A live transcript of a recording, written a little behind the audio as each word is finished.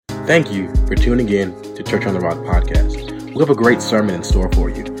Thank you for tuning in to Church on the Rock podcast. We have a great sermon in store for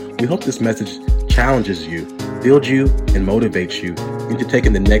you. We hope this message challenges you, builds you, and motivates you into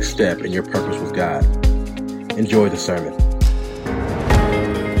taking the next step in your purpose with God. Enjoy the sermon.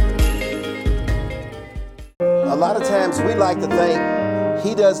 A lot of times we like to think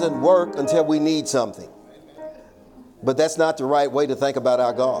He doesn't work until we need something. But that's not the right way to think about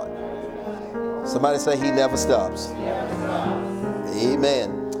our God. Somebody say He never stops.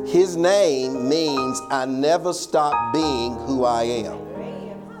 Amen. His name means I never stop being who I am.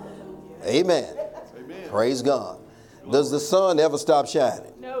 Amen. Praise God. Does the sun ever stop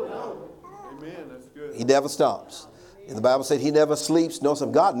shining? No. Amen. That's good. He never stops. And the Bible said He never sleeps. No,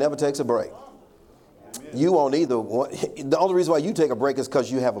 God never takes a break. You won't either. The only reason why you take a break is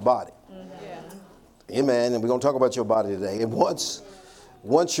because you have a body. Amen. And we're going to talk about your body today. And once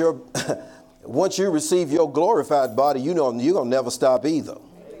you receive your glorified body, you know you're going to never stop either.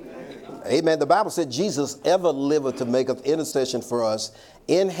 Amen. The Bible said Jesus ever liveth to make an intercession for us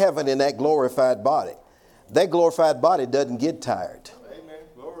in heaven in that glorified body. That glorified body doesn't get tired. Amen.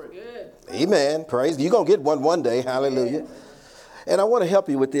 Glory. Good. Amen. Praise. You're going to get one day. Hallelujah. And I want to help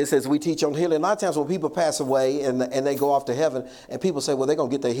you with this as we teach on healing. A lot of times when people pass away and they go off to heaven and people say, well, they're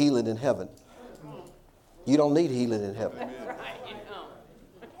going to get their healing in heaven. You don't need healing in heaven. That's right.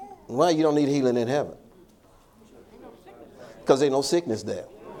 Why you don't need healing in heaven? Because there's no sickness there.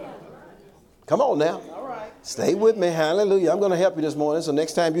 Come on now. All right. Stay with me. Hallelujah. I'm going to help you this morning. So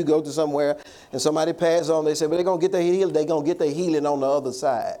next time you go to somewhere and somebody passes on, they say, well, they're going to get their healing. They're going to get their healing on the other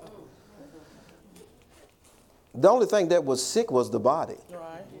side. The only thing that was sick was the body.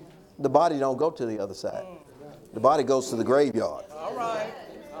 Right. The body don't go to the other side. The body goes to the graveyard. All right.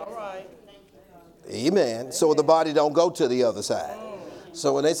 All right. Amen. So the body don't go to the other side.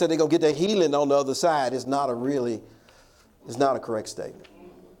 So when they say they're going to get their healing on the other side, it's not a correct statement.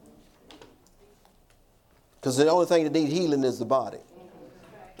 Because the only thing that needs healing is the body.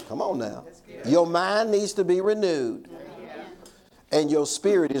 Come on now. Your mind needs to be renewed. And your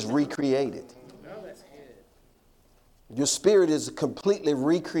spirit is recreated. Your spirit is completely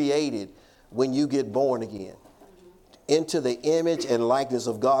recreated when you get born again. Into the image and likeness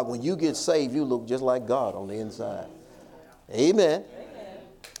of God. When you get saved, you look just like God on the inside. Amen.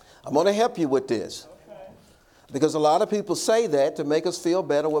 I'm going to help you with this. Because a lot of people say that to make us feel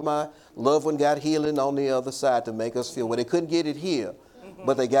better. With my loved one got healing on the other side to make us feel. Well, they couldn't get it here,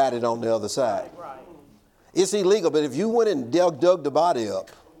 but they got it on the other side. It's illegal, but if you went and dug the body up,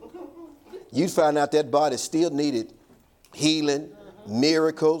 you'd find out that body still needed healing,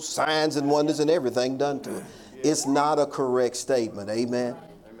 miracles, signs and wonders and everything done to it. It's not a correct statement. Amen.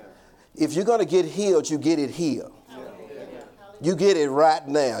 If you're going to get healed, you get it here. You get it right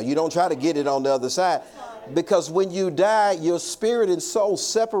now. You don't try to get it on the other side. Because when you die, your spirit and soul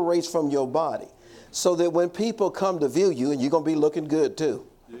separates from your body. So that when people come to view you, and you're going to be looking good too.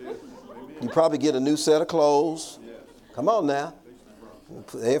 You probably get a new set of clothes. Come on now.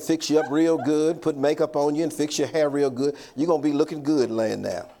 They'll fix you up real good, put makeup on you and fix your hair real good. You're going to be looking good laying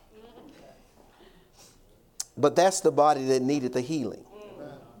there. But that's the body that needed the healing.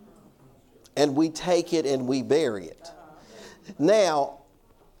 And we take it and we bury it. Now,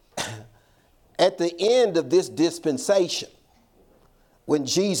 at the end of this dispensation, when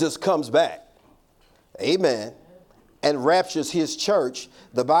Jesus comes back, amen, and raptures his church,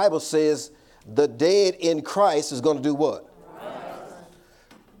 the Bible says the dead in Christ is going to do what?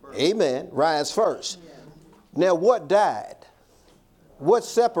 Rise. Amen. Rise first. Now, what died? What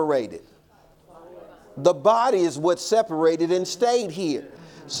separated? The body is what separated and stayed here.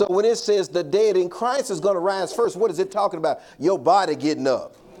 So when it says the dead in Christ is going to rise first, what is it talking about? Your body getting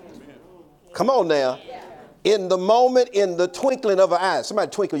up. Come on now. In the moment, in the twinkling of an eye. Somebody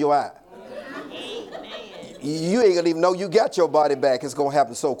twinkle your eye. You ain't going to even know you got your body back. It's going to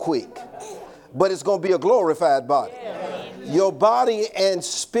happen so quick. But it's going to be a glorified body. Your body and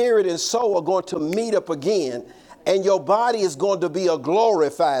spirit and soul are going to meet up again. And your body is going to be a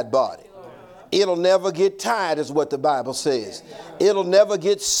glorified body. It'll never get tired is what the Bible says. It'll never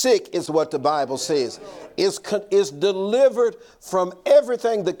get sick is what the Bible says. It's delivered from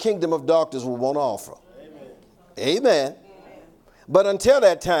everything the kingdom of darkness will want to offer. Amen. But until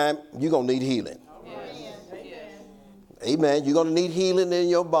that time, you're going to need healing. Amen. You're going to need healing in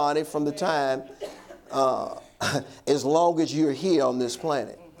your body from the time, as long as you're here on this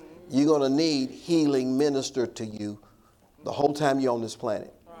planet. You're going to need healing ministered to you the whole time you're on this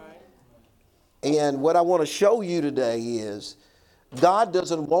planet. And what I want to show you today is God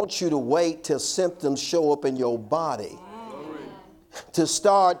doesn't want you to wait till symptoms show up in your body to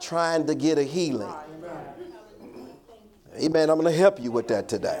start trying to get a healing. Amen. I'm going to help you with that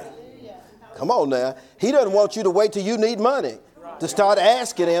today. Come on now. He doesn't want you to wait till you need money to start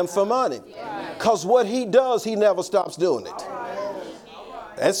asking him for money. Because what he does, he never stops doing it.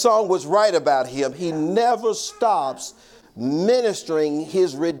 That song was right about him. He never stops ministering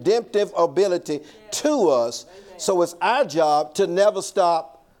his redemptive ability to us. So it's our job to never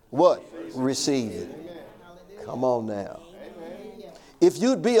stop what? Receiving. Come on now. If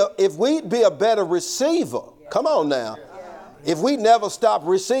we'd be a better receiver, come on now. If we never stop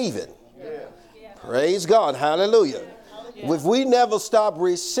receiving, praise God, hallelujah. If we never stop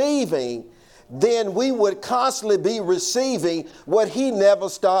receiving, then we would constantly be receiving what he never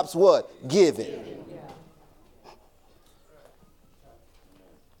stops what? Giving.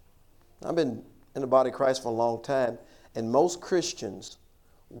 I've been in the body of Christ for a long time, and most Christians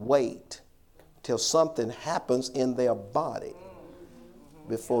wait till something happens in their body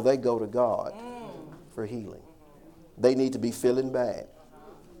before they go to God for healing. They need to be feeling bad.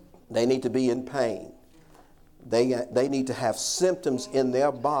 They need to be in pain. They need to have symptoms in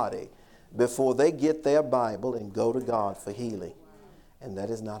their body before they get their Bible and go to God for healing. And that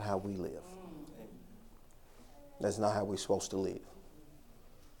is not how we live. That's not how we're supposed to live.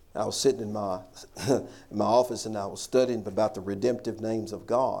 I was sitting in my office and I was studying about the redemptive names of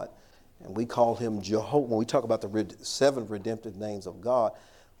God. And we call him Jehovah. When we talk about the 7 redemptive names of God,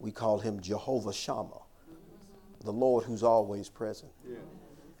 we call him Jehovah Shammah, the Lord who's always present. Yeah.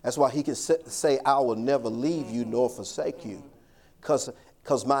 That's why he can say, I will never leave you nor forsake you.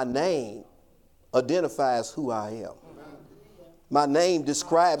 Because my name identifies who I am. My name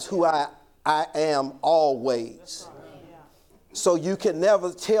describes who I am always. So you can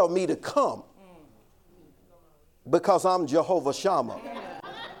never tell me to come because I'm Jehovah Shammah.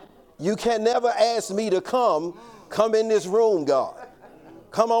 You can never ask me to come in this room, God.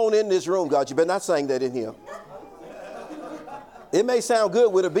 Come on in this room, God. You better not sing that in here. It may sound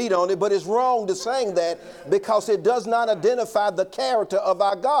good with a beat on it, but it's wrong to sing that because it does not identify the character of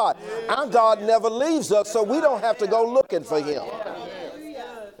our God. Our God never leaves us, so we don't have to go looking for him.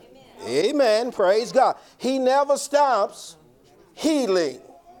 Amen. Praise God. He never stops healing.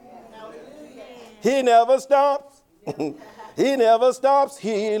 He never stops. He never stops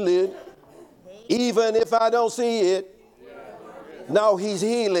healing. Even if I don't see it. No, he's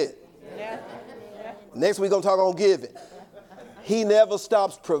healing. Next we're going to talk on giving. He never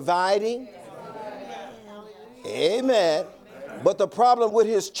stops providing. Amen. But the problem with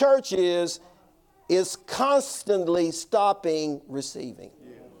his church is constantly stopping receiving.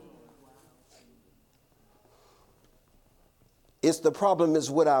 The problem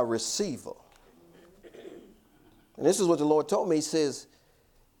is with our receiver. And this is what the Lord told me. He says,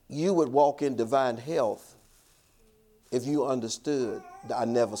 you would walk in divine health if you understood that I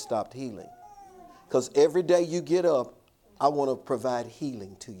never stopped healing. Because every day you get up, I want to provide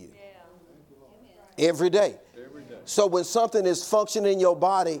healing to you. Every day. So when something is functioning in your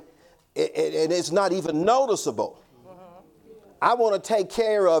body and it's not even noticeable, I want to take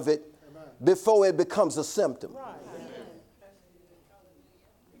care of it before it becomes a symptom.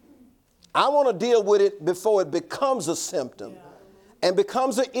 I want to deal with it before it becomes a symptom and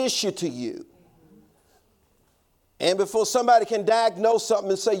becomes an issue to you. And before somebody can diagnose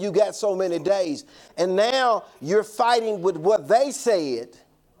something and say you got so many days. And now you're fighting with what they said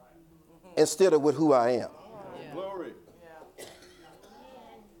instead of with who I am. Glory.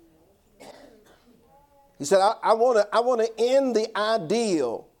 He said, I want to end the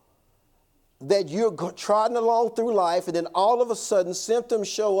ideal that you're trotting along through life and then all of a sudden symptoms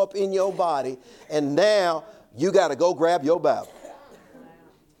show up in your body and now you got to go grab your Bible.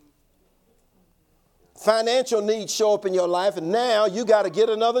 Financial needs show up in your life and now you got to get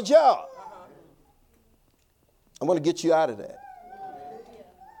another job. I want to get you out of that.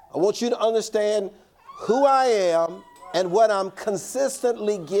 I want you to understand who I am and what I'm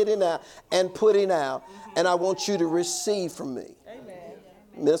consistently getting out and putting out. And I want you to receive from me.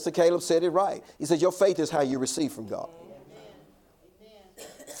 Minister Caleb said it right. He said, your faith is how you receive from God.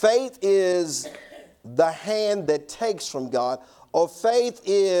 Faith is the hand that takes from God, or faith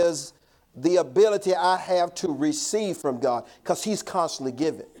is the ability I have to receive from God because he's constantly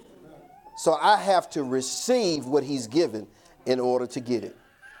giving. So I have to receive what he's given in order to get it.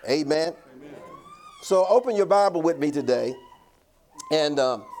 Amen. So open your Bible with me today. And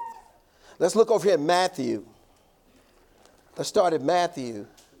let's look over here at Matthew. Let's start at Matthew.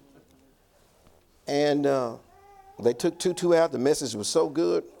 And they took Tutu out. The message was so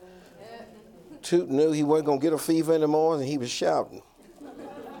good. Tutu knew he wasn't going to get a fever anymore, and he was shouting.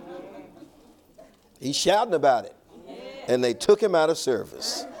 He's shouting about it. And they took him out of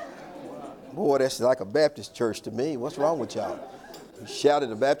service. Boy, that's like a Baptist church to me. What's wrong with y'all? Shout at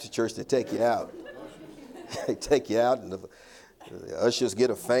the Baptist church, they take you out. They take you out, and the ushers get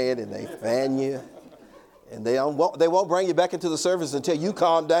a fan, and they fan you. And they won't bring you back into the service until you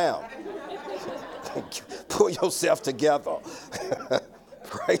calm down. Pull yourself together.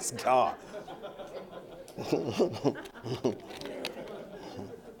 Praise God.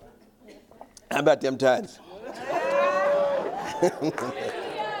 How about them times?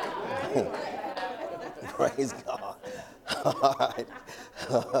 Praise God. All right.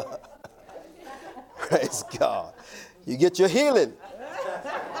 Praise God. You get your healing.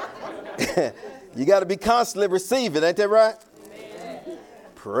 You got to be constantly receiving, ain't that right? Amen.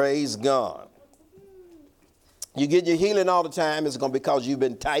 Praise God. You get your healing all the time, it's going to be because you've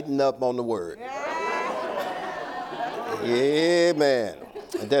been tightened up on the word. Amen.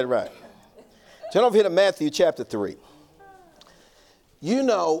 Ain't that right? Turn over here to Matthew chapter 3. You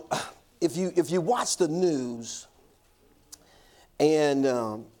know, if you watch the news and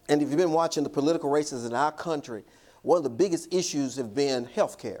if you've been watching the political races in our country, one of the biggest issues have been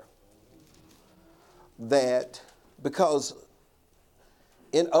health care. That because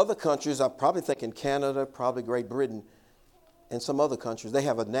in other countries, I probably think in Canada, probably Great Britain, and some other countries, they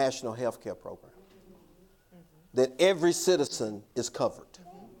have a national health care program that every citizen is covered.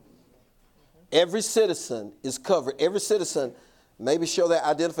 Every citizen is covered. Every citizen, maybe show their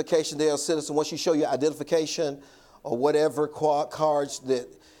identification, they're a citizen. Once you show your identification or whatever cards that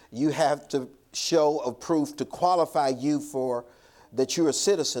you have to show of proof to qualify you for that you're a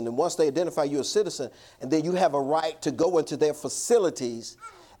citizen. And once they identify you as a citizen, and then you have a right to go into their facilities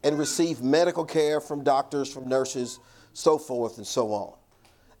and receive medical care from doctors, from nurses, so forth and so on.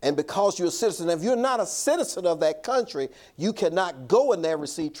 And because you're a citizen, if you're not a citizen of that country, you cannot go in there and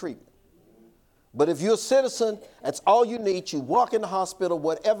receive treatment. But if you're a citizen, that's all you need. You walk in the hospital,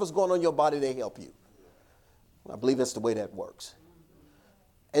 whatever's going on in your body, they help you. I believe that's the way that works.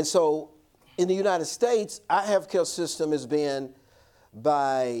 And so in the United States, our healthcare system has been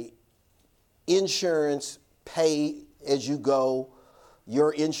by insurance, pay as you go,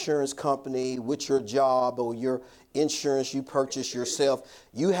 your insurance company with your job or your insurance you purchase yourself.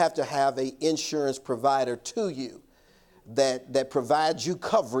 You have to have an insurance provider to you that provides you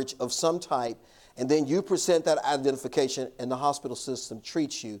coverage of some type, and then you present that identification and the hospital system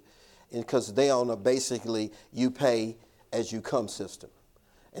treats you because they own a basically you pay as you come system.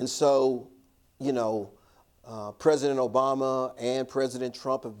 And so, you know, President Obama and President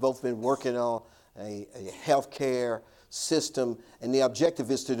Trump have both been working on a health care system, and the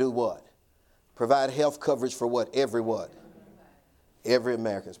objective is to do what? Provide health coverage for what? Every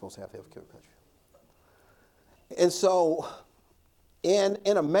American is supposed to have health care coverage. And so in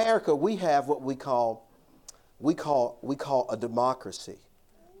America, we have what we call a democracy.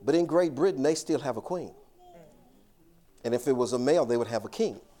 But in Great Britain, they still have a queen. And if it was a male, they would have a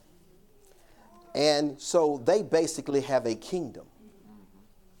king. And so they basically have a kingdom.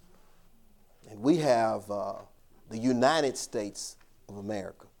 And we have the United States of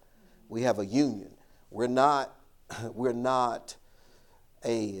America. We have a union. We're not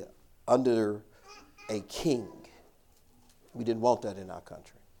under a king. We didn't want that in our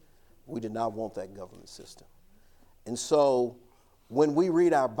country. We did not want that government system. And so when we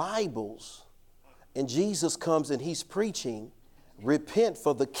read our Bibles and Jesus comes and he's preaching, repent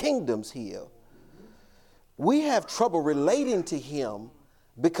for the kingdom's here, we have trouble relating to him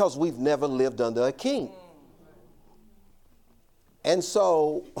because we've never lived under a king. And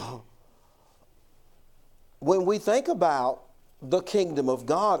so when we think about the kingdom of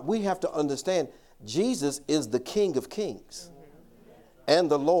God, we have to understand Jesus is the King of Kings and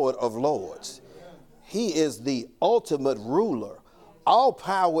the Lord of Lords. He is the ultimate ruler. All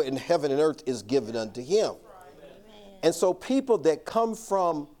power in heaven and earth is given unto him. And so people that come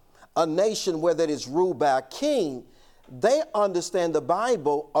from a nation where that is ruled by a king, they understand the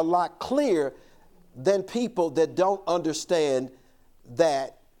Bible a lot clearer than people that don't understand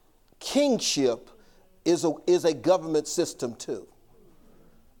that kingship is a government system too.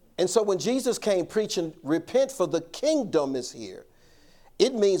 And so when Jesus came preaching, repent for the kingdom is here,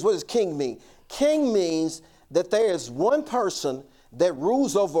 it means, what does king mean? King means that there is one person that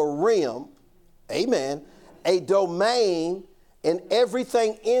rules over a realm, amen, a domain, and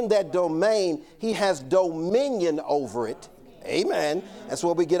everything in that domain, he has dominion over it. Amen. That's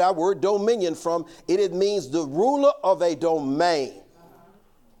where we get our word dominion from. It means the ruler of a domain.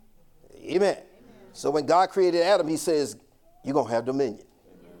 Amen. So when God created Adam, he says, you're going to have dominion.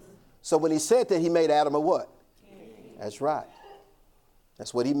 So when he said that, he made Adam a what? That's right.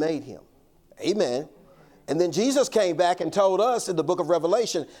 That's what he made him. Amen. And then Jesus came back and told us in the book of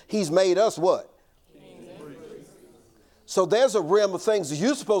Revelation, he's made us what? So there's a realm of things that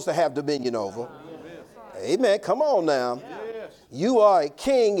you're supposed to have dominion over. Amen. Come on now. You are a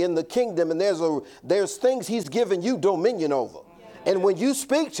king in the kingdom, and there's things he's given you dominion over. And when you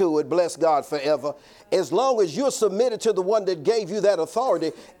speak to it, bless God forever, as long as you're submitted to the one that gave you that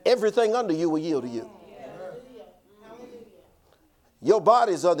authority, everything under you will yield to you. Your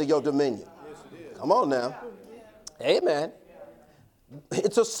body's under your dominion. Come on now. Amen.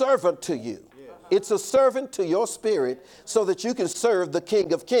 It's a servant to you. It's a servant to your spirit so that you can serve the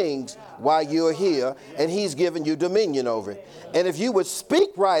King of Kings while you're here, and he's given you dominion over it. And if you would speak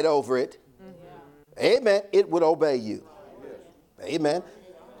right over it, amen, it would obey you. Amen.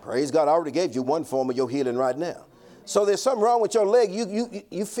 Praise God. I already gave you one form of your healing right now. So there's something wrong with your leg.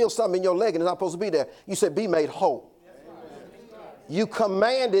 You feel something in your leg and it's not supposed to be there. You said, be made whole. You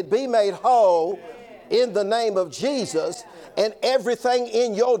commanded, be made whole in the name of Jesus. And everything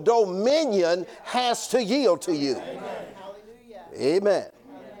in your dominion has to yield to you. Amen.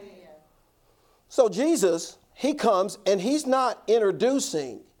 So Jesus, he comes and he's not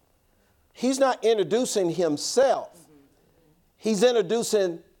introducing himself. He's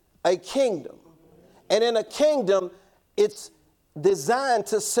introducing a kingdom. And in a kingdom, it's designed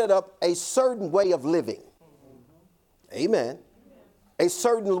to set up a certain way of living. Amen. A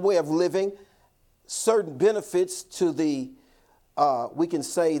certain way of living, certain benefits to the we can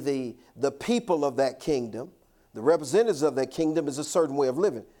say the people of that kingdom, the representatives of that kingdom is a certain way of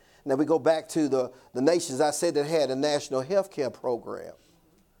living. Now we go back to the nations I said that had a national health care program.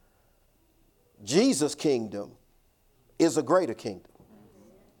 Jesus' kingdom is a greater kingdom.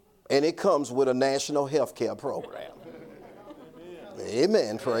 And it comes with a national health care program.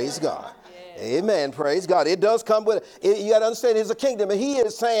 Amen. Praise God. Amen. Praise God. It does come with it. You got to understand it's a kingdom. And he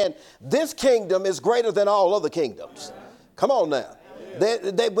is saying this kingdom is greater than all other kingdoms. Come on now.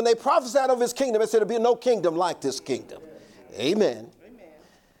 When they prophesied of his kingdom, they said there'll be no kingdom like this kingdom. Amen.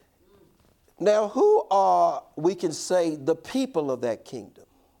 Now, who are, we can say, the people of that kingdom?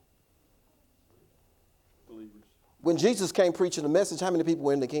 Believers. When Jesus came preaching the message, how many people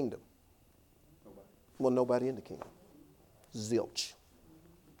were in the kingdom? Nobody. Well, nobody in the kingdom. Zilch.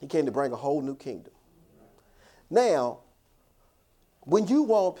 He came to bring a whole new kingdom. Now, when you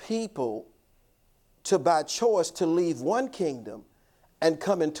want people to, by choice, to leave one kingdom and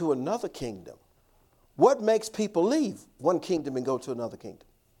come into another kingdom, what makes people leave one kingdom and go to another kingdom?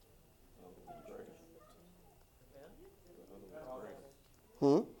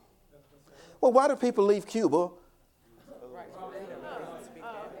 Well, why do people leave Cuba?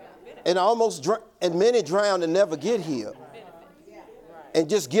 And many drown and never get here. And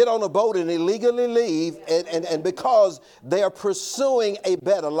just get on a boat and illegally leave, and because they are pursuing a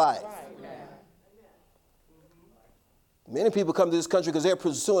better life. Many people come to this country because they're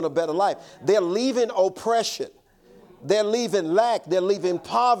pursuing a better life. They're leaving oppression. They're leaving lack. They're leaving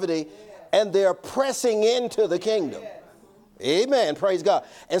poverty. And they're pressing into the kingdom. Amen. Praise God.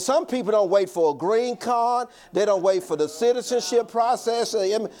 And some people don't wait for a green card. They don't wait for the citizenship process.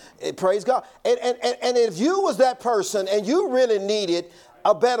 Praise God. And if you was that person and you really needed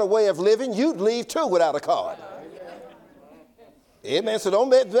a better way of living, you'd leave too without a card. Amen. So don't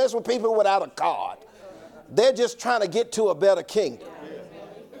mess with people without a card. They're just trying to get to a better kingdom.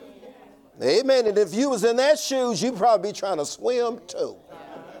 Amen. And if you was in their shoes, you'd probably be trying to swim too.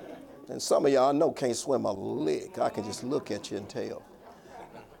 And some of y'all I know can't swim a lick. I can just look at you and tell.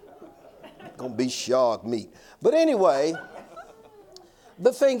 Gonna be shark meat. But anyway,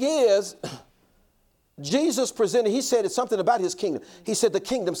 the thing is, Jesus presented, he said it's something about his kingdom. He said the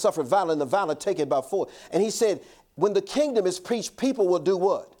kingdom suffered violence and the violent take it by force. And he said when the kingdom is preached, people will do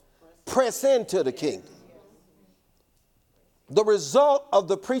what? Press into the kingdom. The result of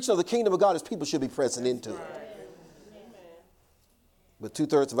the preaching of the kingdom of God is people should be pressing into it. But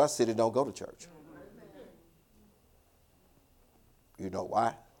 2/3 of our city don't go to church. You know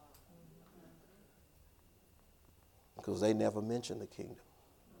why? Because they never mention the kingdom.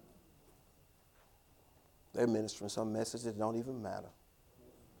 They're ministering some message that don't even matter.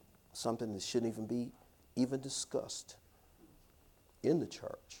 Something that shouldn't even be discussed in the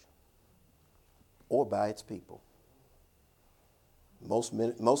church or by its people.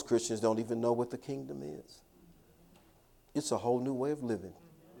 Most Christians don't even know what the kingdom is. It's a whole new way of living.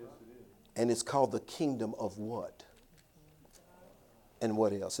 Yes, it is. And it's called the kingdom of what? And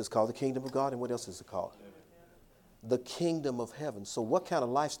what else? It's called the kingdom of God. And what else is it called? Heaven. The kingdom of heaven. So what kind of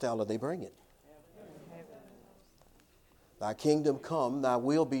lifestyle are they bringing? Heaven. Thy kingdom come, thy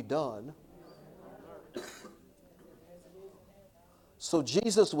will be done. So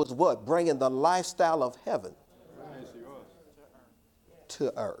Jesus was what? Bringing the lifestyle of heaven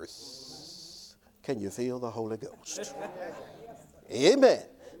to earth. Can you feel the Holy Ghost? Amen.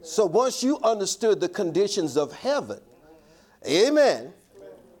 So once you understood the conditions of heaven, amen,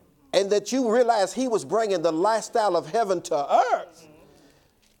 and that you realize he was bringing the lifestyle of heaven to earth,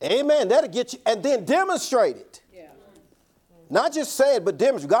 amen, that'll get you, and then demonstrate it. Yeah. Not just say it, but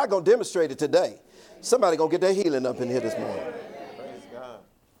demonstrate. God going to demonstrate it today. Somebody going to get their healing up in here this morning. Praise God.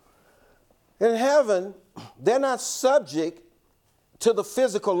 In heaven, they're not subject to the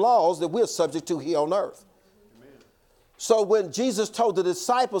physical laws that we're subject to here on earth. Amen. So when Jesus told the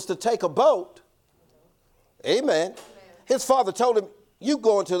disciples to take a boat, amen, his father told him, you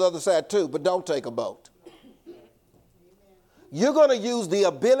go into the other side too, but don't take a boat. You're going to use the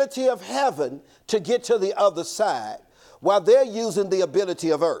ability of heaven to get to the other side while they're using the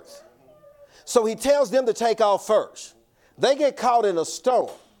ability of earth. So he tells them to take off first. They get caught in a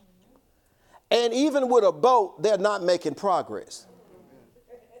storm. And even with a boat, they're not making progress.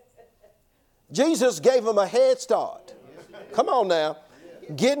 Jesus gave them a head start. Come on now.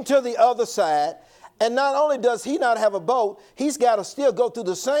 Getting to the other side. And not only does he not have a boat, he's got to still go through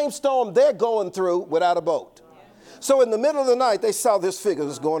the same storm they're going through without a boat. So in the middle of the night, they saw this figure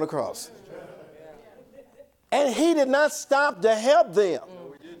that's going across. And he did not stop to help them.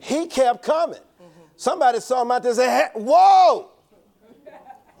 He kept coming. Somebody saw him out there and said, hey, whoa!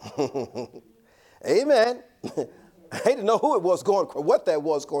 Amen. They didn't know who it was going, what that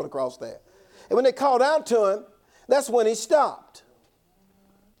was going across there. And when they called out to him, that's when he stopped.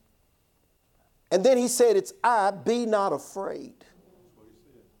 And then he said, it's I, be not afraid.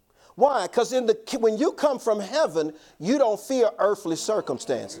 Why? Because when you come from heaven, you don't fear earthly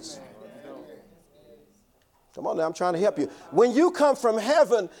circumstances. Come on now, I'm trying to help you. When you come from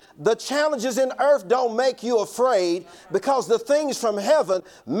heaven, the challenges in earth don't make you afraid because the things from heaven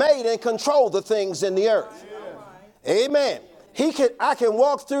made and control the things in the earth. Amen. I can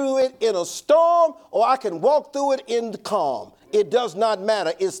walk through it in a storm or I can walk through it in the calm. It does not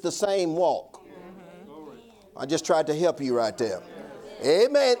matter. It's the same walk. I just tried to help you right there.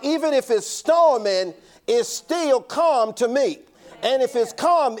 Amen. Even if it's storming, it's still calm to me. And if it's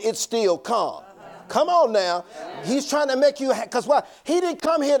calm, it's still calm. Come on now. He's trying to make you, because why? He didn't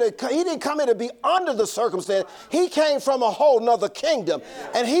come here to be under the circumstance. He came from a whole nother kingdom.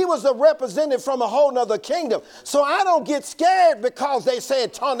 And he was a representative from a whole nother kingdom. So I don't get scared because they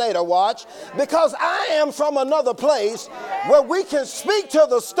said tornado watch, because I am from another place where we can speak to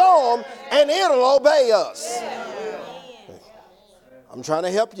the storm and it'll obey us. I'm trying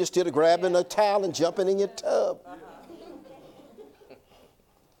to help you instead of grabbing a towel and jumping in your tub.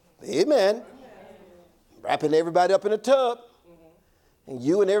 Amen. Wrapping everybody up in a tub. And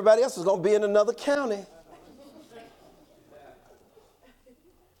you and everybody else is going to be in another county.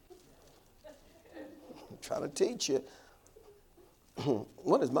 I'm trying to teach you.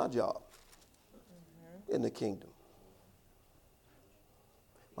 What is my job in the kingdom?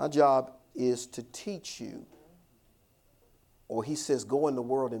 My job is to teach you, or he says, go in the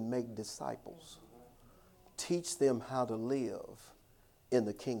world and make disciples. Teach them how to live in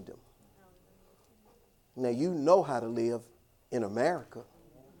the kingdom. Now, you know how to live in America,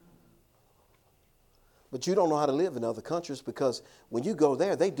 but you don't know how to live in other countries, because when you go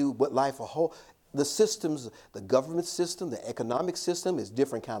there, they do what life a whole. The systems, the government system, the economic system is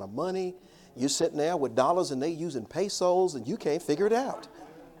different kind of money. You're sitting there with dollars and they using pesos and you can't figure it out.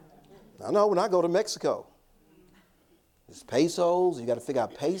 I know when I go to Mexico, it's pesos. You got to figure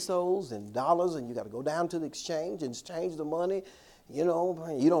out pesos and dollars, and you got to go down to the exchange and exchange the money. You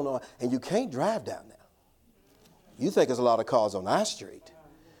know, you don't know, and you can't drive down there. You think there's a lot of cars on our street.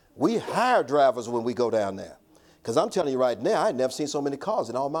 We hire drivers when we go down there. Because I'm telling you right now, I've never seen so many cars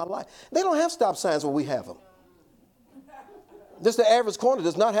in all my life. They don't have stop signs where we have them. Just the average corner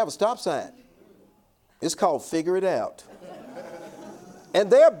does not have a stop sign. It's called figure it out. And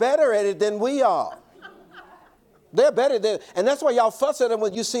they're better at it than we are. They're better than, and that's why y'all fuss at them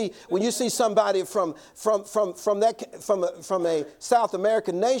when you see somebody from a South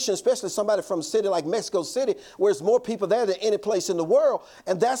American nation, especially somebody from a city like Mexico City, where there's more people there than any place in the world.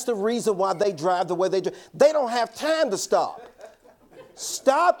 And that's the reason why they drive the way they drive. They don't have time to stop.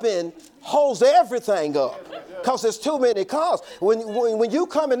 Stopping holds everything up because there's too many cars. When you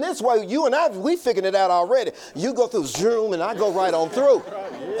come in this way, you and I, we figured it out already. You go through Zoom and I go right on through.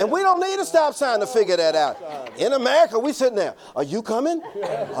 And we don't need a stop sign to figure that out. In America, we sitting there. Are you coming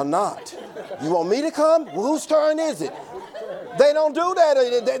or not? You want me to come? Well, whose turn is it? They don't do that.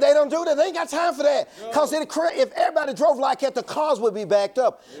 They don't do that. They ain't got time for that. Because if everybody drove like that, the cars would be backed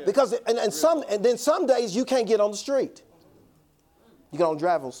up. Because and then some days you can't get on the street. You can only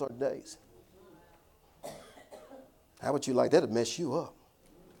drive on certain days. How would you like that to mess you up?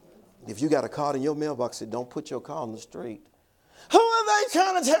 If you got a card in your mailbox that don't put your car on the street, who are they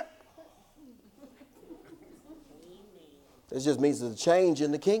trying to tell? This just means there's a change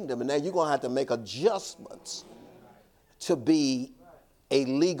in the kingdom. And now you're going to have to make adjustments to be a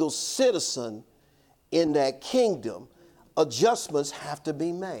legal citizen in that kingdom. Adjustments have to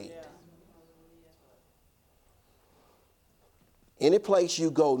be made. Any place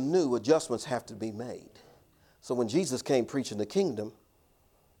you go new, adjustments have to be made. So when Jesus came preaching the kingdom,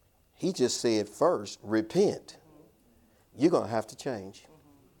 he just said first, repent. You're going to have to change.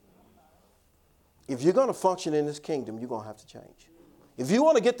 If you're going to function in this kingdom, you're going to have to change. If you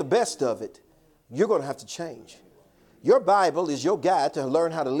want to get the best of it, you're going to have to change. Your Bible is your guide to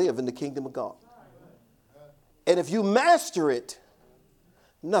learn how to live in the kingdom of God. And if you master it,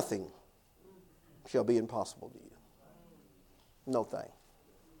 nothing shall be impossible to you. No thing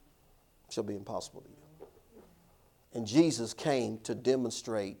shall be impossible to you. And Jesus came to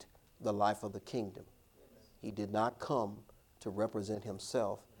demonstrate the life of the kingdom. He did not come to represent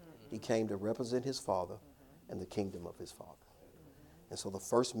himself. He came to represent his Father and the kingdom of his Father. And so the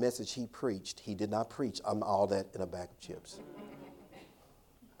first message he preached, he did not preach, I'm all that in a bag of chips.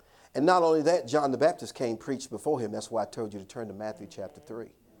 And not only that, John the Baptist came preached before him. That's why I told you to turn to Matthew chapter 3.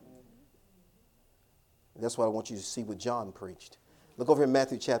 That's why I want you to see what John preached. Look over in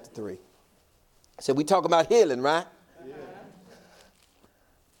Matthew chapter 3. So we talk about healing, right? Yeah.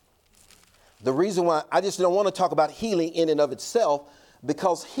 The reason why I just don't want to talk about healing in and of itself,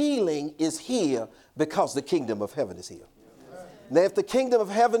 because healing is here because the kingdom of heaven is here. Now, if the kingdom of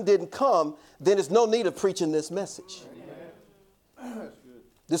heaven didn't come, then there's no need of preaching this message.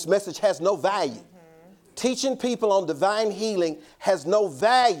 This message has no value. Teaching people on divine healing has no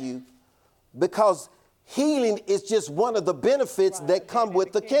value because healing is just one of the benefits that come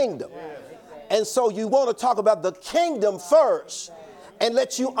with the kingdom. And so you want to talk about the kingdom first and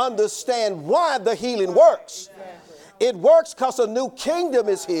let you understand why the healing works. It works because a new kingdom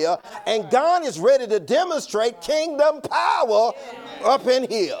is here and God is ready to demonstrate kingdom power up in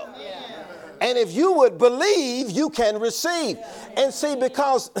here. And if you would believe, you can receive. And see,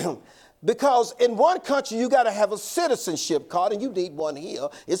 because in one country you got to have a citizenship card, and you need one here.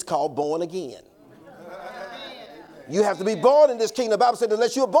 It's called born again. You have to be born in this kingdom. The Bible said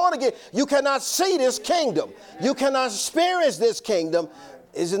unless you're born again, you cannot see this kingdom. You cannot experience this kingdom.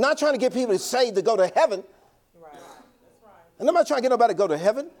 It's not trying to get people saved to go to heaven. And I'm not trying to get nobody to go to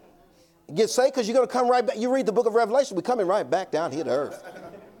heaven, get saved, because you're going to come right back. You read the book of Revelation, we're coming right back down here to earth.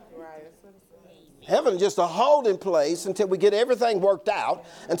 Heaven is just a holding place until we get everything worked out,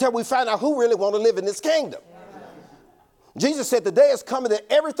 until we find out who really want to live in this kingdom. Jesus said the day is coming that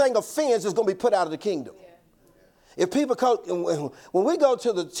everything offends is going to be put out of the kingdom. If people when we go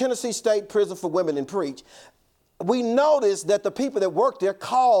to the Tennessee State Prison for Women and preach, we notice that the people that work there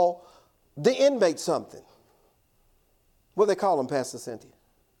call the inmates something. What do they call them, Pastor Cynthia?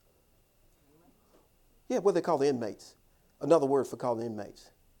 Yeah, what do they call the inmates? Another word for calling inmates.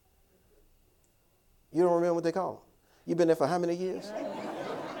 You don't remember what they call them? You've been there for how many years?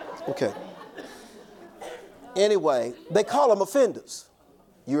 Okay. Anyway, they call them offenders.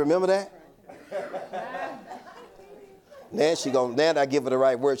 You remember that? Now I give her the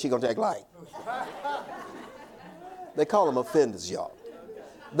right word, she's going to take light. They call them offenders, y'all.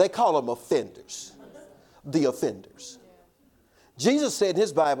 They call them offenders. The offenders. Jesus said in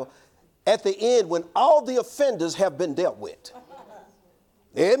his Bible, at the end, when all the offenders have been dealt with.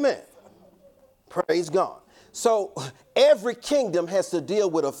 Amen. Praise God. So every kingdom has to deal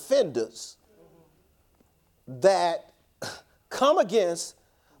with offenders that come against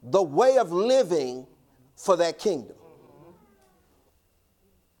the way of living for that kingdom.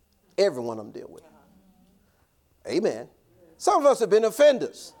 Every one of them deal with it. Amen. Some of us have been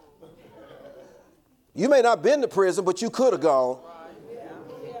offenders. You may not have been to prison, but you could have gone.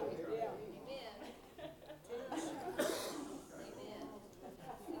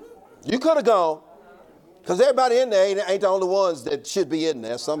 You could have gone. Because everybody in there ain't the only ones that should be in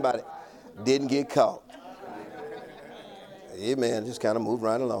there. Somebody didn't get caught. Amen. Just kind of move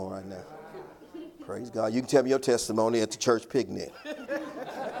right along right now. Praise God. You can tell me your testimony at the church picnic.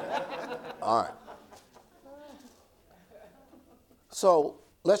 All right. So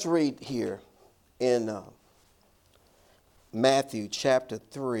let's read here in Matthew chapter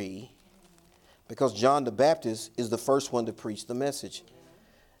 3, because John the Baptist is the first one to preach the message.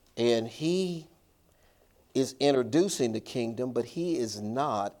 And he is introducing the kingdom, but he is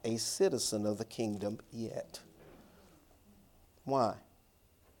not a citizen of the kingdom yet. Why?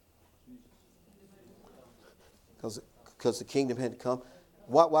 Because the kingdom had to come.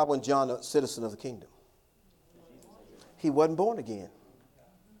 Why wasn't John a citizen of the kingdom? He wasn't born again.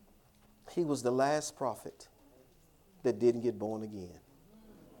 He was the last prophet that didn't get born again.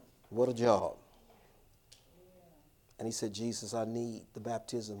 What a job. And he said, Jesus, I need the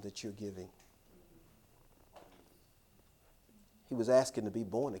baptism that you're giving. He was asking to be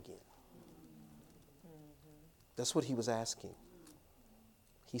born again. That's what he was asking.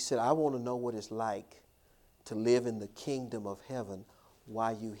 He said, I want to know what it's like to live in the kingdom of heaven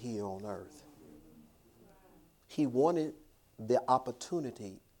while you're here on earth. He wanted the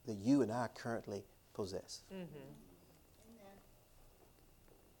opportunity that you and I currently possess.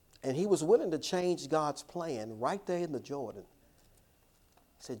 And he was willing to change God's plan right there in the Jordan.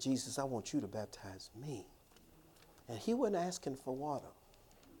 He said, Jesus, I want you to baptize me. And he wasn't asking for water,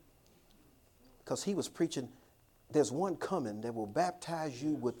 because he was preaching, there's one coming that will baptize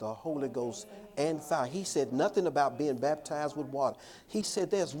you with the Holy Ghost and fire. He said nothing about being baptized with water. He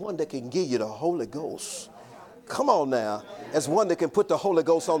said there's one that can give you the Holy Ghost. Come on now. There's one that can put the Holy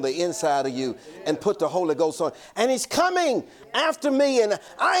Ghost on the inside of you and put the Holy Ghost on. And he's coming after me, and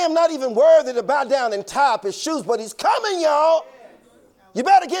I am not even worthy to bow down and tie up his shoes, but he's coming, y'all. You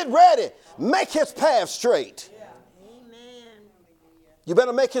better get ready. Make his path straight. You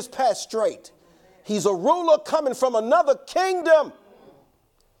better make his path straight. He's a ruler coming from another kingdom.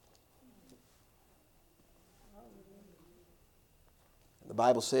 The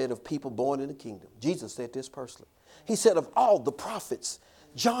Bible said of people born in the kingdom. Jesus said this personally. He said of all the prophets,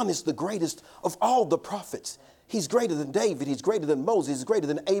 John is the greatest of all the prophets. He's greater than David. He's greater than Moses. He's greater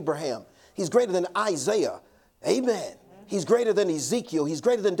than Abraham. He's greater than Isaiah. Amen. He's greater than Ezekiel. He's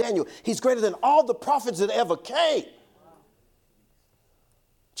greater than Daniel. He's greater than all the prophets that ever came.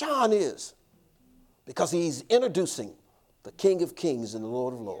 John is. Because he's introducing the King of Kings and the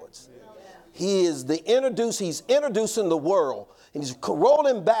Lord of Lords. He's introducing the world. And he's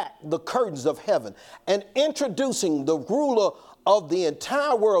rolling back the curtains of heaven and introducing the ruler of the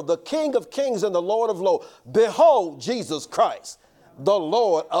entire world, the King of Kings and the Lord of Lords. Behold, Jesus Christ, the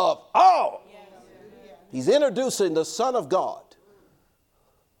Lord of all. He's introducing the Son of God.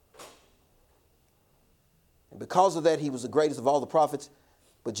 And because of that, he was the greatest of all the prophets.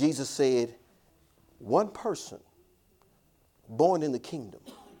 But Jesus said, one person born in the kingdom,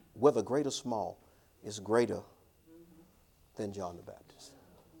 whether great or small, is greater than John the Baptist.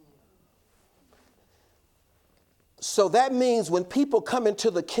 So that means when people come into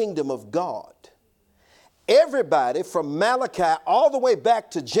the kingdom of God, everybody from Malachi all the way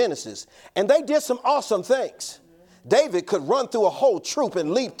back to Genesis, and they did some awesome things. David could run through a whole troop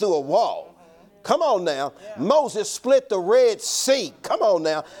and leap through a wall. Come on now. Yeah. Moses split the Red Sea. Come on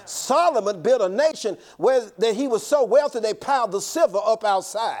now. Solomon built a nation where that he was so wealthy they piled the silver up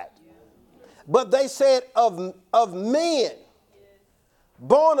outside. But they said of men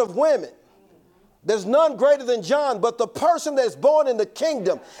born of women, there's none greater than John, but the person that's born in the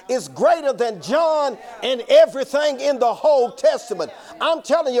kingdom is greater than John and everything in the whole Testament. I'm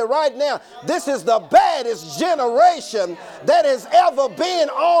telling you right now, this is the baddest generation that has ever been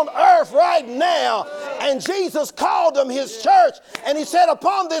on earth right now. And Jesus called them his church, and he said,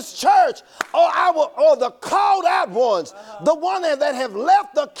 upon this church, or the called out ones, the one that have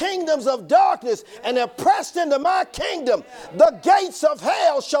left the kingdoms of darkness and have pressed into my kingdom, the gates of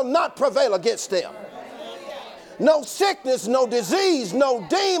hell shall not prevail against them. No sickness, no disease, no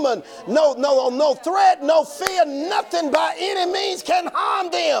demon, no threat, no fear, nothing by any means can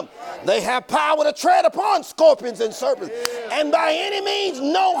harm them. They have power to tread upon scorpions and serpents, and by any means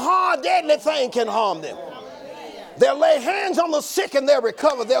no hard, deadly thing can harm them. They'll lay hands on the sick and they'll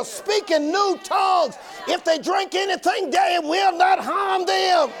recover. They'll speak in new tongues. If they drink anything, they will not harm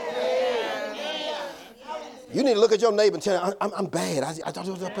them. You need to look at your neighbor and tell him, I'm bad.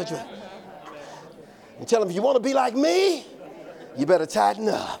 And tell him, if you want to be like me, you better tighten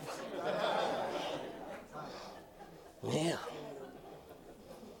up. Yeah.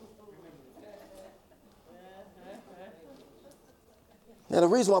 Now, the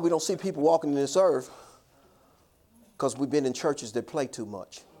reason why we don't see people walking in this earth, because we've been in churches that play too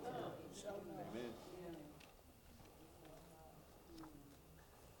much.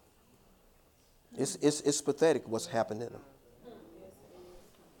 It's pathetic what's happened in them.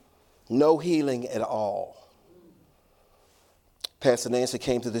 No healing at all. Pastor Nancy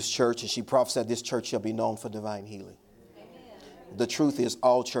came to this church and she prophesied this church shall be known for divine healing. Amen. The truth is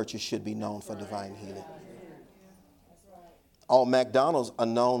all churches should be known for divine healing. All McDonald's are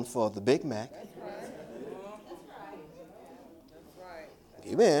known for the Big Mac.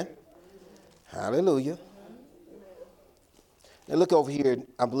 Amen. Hallelujah. Now look over here.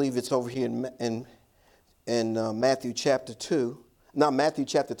 I believe it's over here in Matthew chapter 2. Now Matthew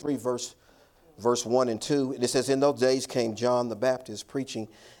chapter 3 verse verse 1 and 2. And it says, in those days came John the Baptist preaching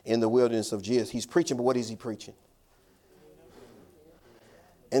in the wilderness of Judea. He's preaching, but what is he preaching?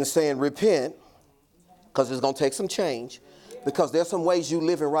 And saying, repent, because it's going to take some change, because there's some ways you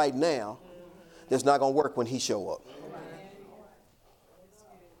living right now that's not going to work when he show up.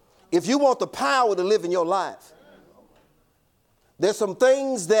 If you want the power to live in your life, there's some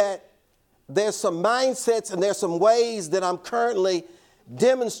things there's some mindsets and there's some ways that I'm currently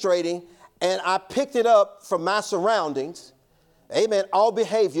demonstrating, and I picked it up from my surroundings. Amen. All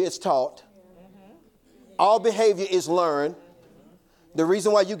behavior is taught. All behavior is learned. The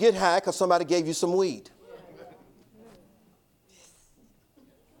reason why you get high because somebody gave you some weed.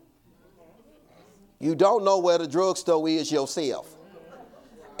 You don't know where the drugstore is yourself.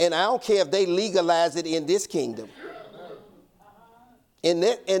 And I don't care if they legalize it in this kingdom. In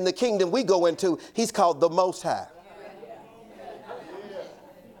the kingdom we go into, he's called the Most High.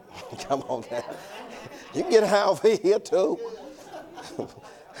 Come on now. You can get high over here too.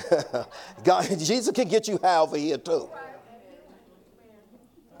 God, Jesus can get you high over here too.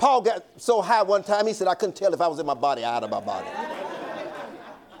 Paul got so high one time, he said, I couldn't tell if I was in my body or out of my body.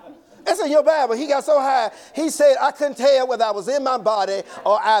 That's in your Bible. He got so high, he said, I couldn't tell whether I was in my body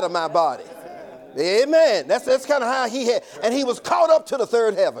or out of my body. Amen. That's kind of how he had. And he was caught up to the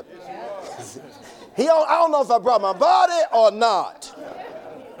third heaven. I don't know if I brought my body or not.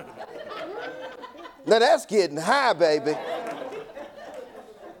 Now that's getting high, baby.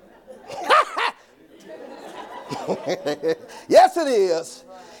 Yes, it is.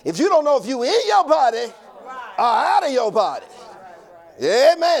 If you don't know if you in your body or out of your body.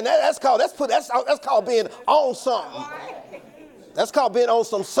 Amen. That's called being on something. That's called being on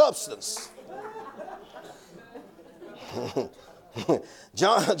some substance.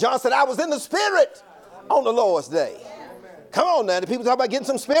 John said, I was in the spirit on the Lord's day. Come on now. The people talk about getting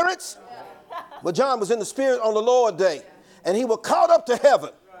some spirits? But John was in the spirit on the Lord's day. And he was caught up to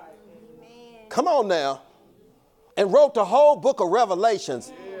heaven. Come on now. And wrote the whole book of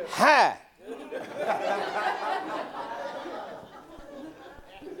Revelations high.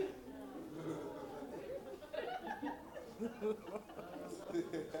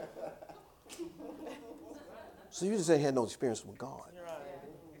 So you just ain't had no experience with God.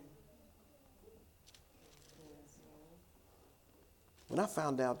 When I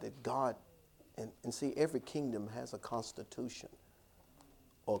found out that God, and see, every kingdom has a constitution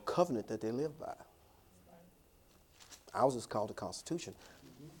or a covenant that they live by. Ours is called a constitution.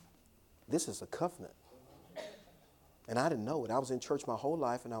 This is a covenant. And I didn't know it. I was in church my whole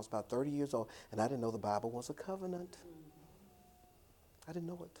life, and I was about 30 years old, and I didn't know the Bible was a covenant. I didn't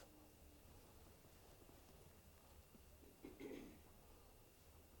know it.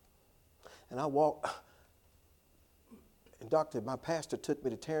 And I walked, and my pastor took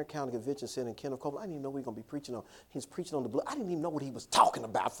me to Tarrant County Convention Center in Kenneth Copeland. I didn't even know we were going to be preaching on. He was preaching on the blood. I didn't even know what he was talking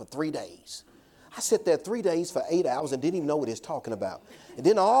about for 3 days. I sat there 3 days for 8 hours and didn't even know what he was talking about. And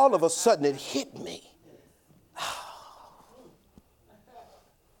then all of a sudden it hit me.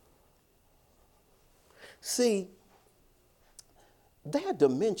 See, there are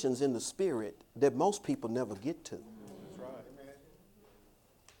dimensions in the spirit that most people never get to.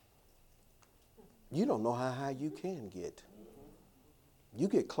 You don't know how high you can get. You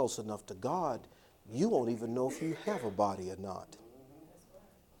get close enough to God, you won't even know if you have a body or not.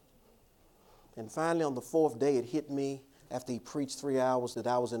 And finally, on the 4th day, it hit me after he preached 3 hours that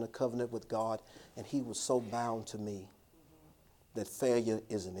I was in a covenant with God, and he was so bound to me that failure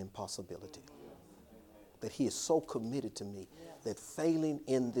is an impossibility. That he is so committed to me that failing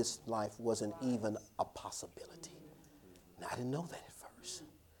in this life wasn't even a possibility. Now, I didn't know that at first.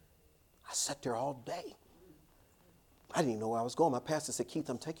 I sat there all day. I didn't even know where I was going. My pastor said, Keith,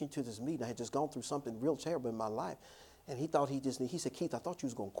 I'm taking you to this meeting. I had just gone through something real terrible in my life. And he thought he said, Keith, I thought you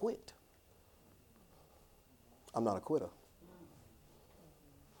was going to quit. I'm not a quitter.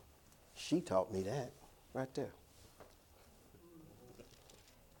 She taught me that right there.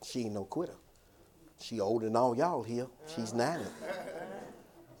 She ain't no quitter. She older than all y'all here. She's 90.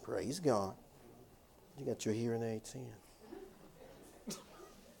 Praise God. You got your hearing aids in.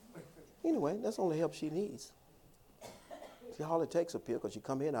 Anyway, that's the only help she needs. See, all it takes up here, because you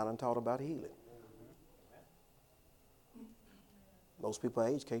come here and I done taught about healing. Most people her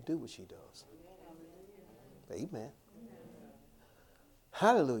age can't do what she does. Amen.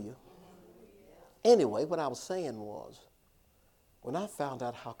 Hallelujah. Anyway, what I was saying was, when I found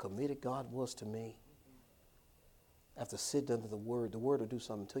out how committed God was to me, after sitting under the Word will do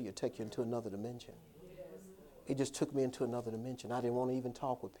something to you, take you into another dimension. It just took me into another dimension. I didn't want to even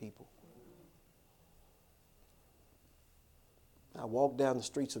talk with people. I walked down the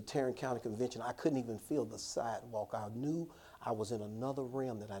streets of Tarrant County Convention. I couldn't even feel the sidewalk. I knew I was in another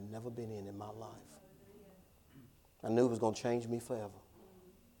realm that I'd never been in my life. I knew it was going to change me forever.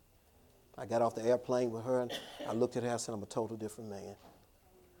 I got off the airplane with her, and I looked at her and I said, I'm a total different man.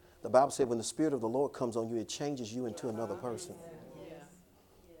 The Bible said when the Spirit of the Lord comes on you, it changes you into another person.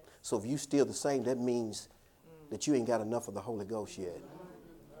 So if you still the same, that means that you ain't got enough of the Holy Ghost yet.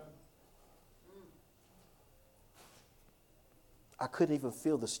 I couldn't even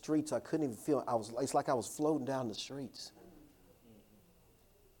feel the streets. I couldn't even feel, it's like I was floating down the streets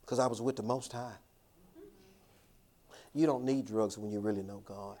because I was with the Most High. You don't need drugs when you really know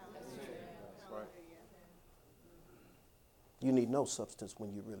God. You need no substance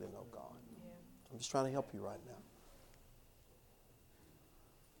when you really know God. I'm just trying to help you right now.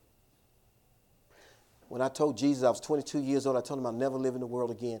 When I told Jesus I was 22 years old, I told him I'll never live in the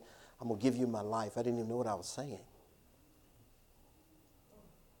world again. I'm going to give you my life. I didn't even know what I was saying.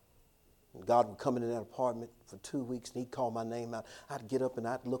 And God would come into that apartment for 2 weeks, and he'd call my name out. I'd get up and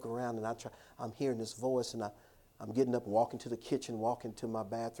I'd look around, and I'm hearing this voice, and I'm getting up, walking to the kitchen, walking to my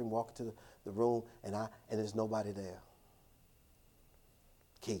bathroom, walking to the room, and there's nobody there.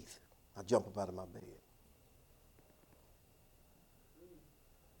 Keith. I jump up out of my bed.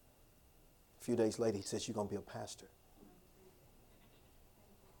 A few days later, he says, you're going to be a pastor.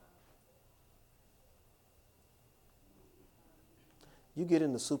 You get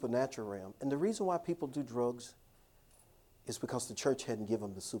in the supernatural realm. And the reason why people do drugs is because the church hadn't given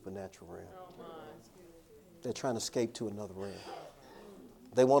them the supernatural realm. They're trying to escape to another realm.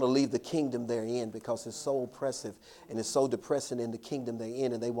 They want to leave the kingdom they're in because it's so oppressive and it's so depressing in the kingdom they're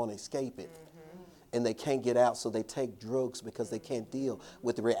in, and they want to escape it. And they can't get out, so they take drugs because they can't deal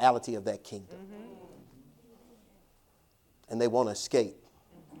with the reality of that kingdom. And they want to escape.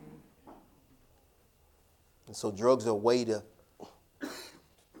 And so drugs are a way to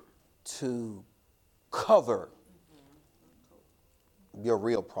cover your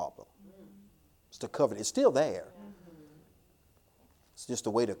real problem. It's to cover it. It's still there. It's just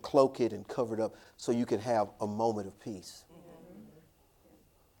a way to cloak it and cover it up so you can have a moment of peace.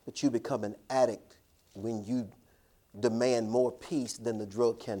 But you become an addict when you demand more peace than the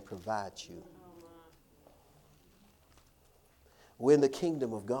drug can provide you. We're in the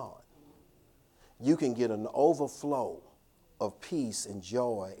kingdom of God. You can get an overflow of peace and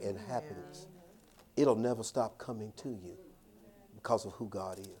joy and happiness. It'll never stop coming to you because of who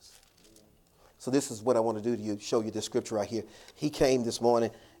God is. So this is what I want to do to you, show you this scripture right here. He came this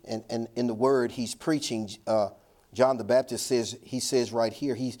morning, and in the word he's preaching, John the Baptist says right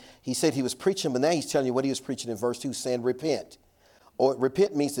here, he said he was preaching, but now he's telling you what he was preaching in verse 2, saying repent. Or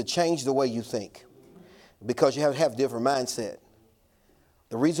repent means to change the way you think, because you have to have a different mindset.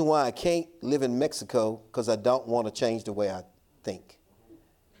 The reason why I can't live in Mexico, because I don't want to change the way I think.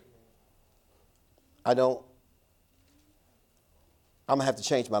 I'm going to have to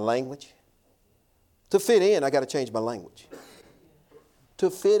change my language. To fit in, I got to change my language. To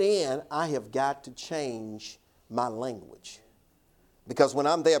fit in, I have got to change my language. Because when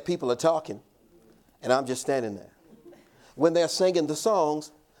I'm there, people are talking, and I'm just standing there. When they're singing the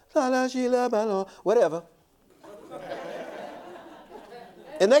songs, whatever.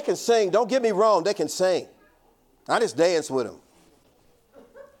 And they can sing. Don't get me wrong, they can sing. I just dance with them.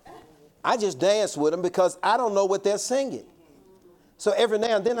 I just dance with them because I don't know what they're singing. So every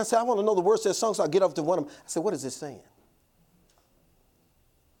now and then I say, I want to know the words to that song. So I get up to one of them. I say, what is this saying?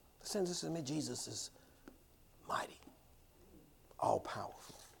 It says, this is me. Jesus is mighty, all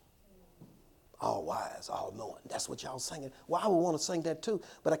powerful, all wise, all knowing. That's what y'all singing. Well, I would want to sing that too,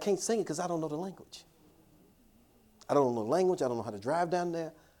 but I can't sing it because I don't know the language. I don't know the language. I don't know how to drive down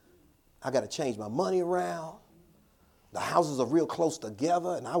there. I got to change my money around. The houses are real close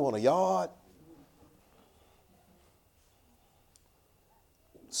together, and I want a yard.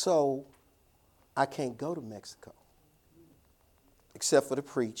 So I can't go to Mexico except for to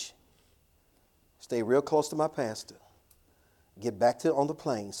preach, stay real close to my pastor, get back on the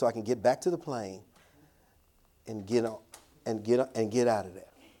plane so I can get back to the plane and get out of there.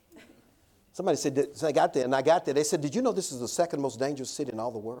 Somebody said, so I got there, and I got there. They said, did you know this is the second most dangerous city in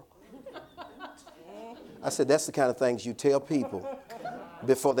all the world? I said, that's the kind of things you tell people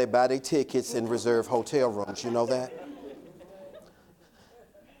before they buy their tickets and reserve hotel rooms. You know that?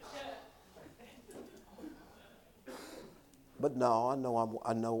 But no, I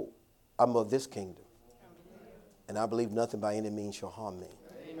know I'm of this kingdom. And I believe nothing by any means shall harm me.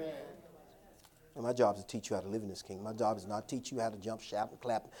 Amen. And my job is to teach you how to live in this kingdom. My job is not to teach you how to jump, shout, and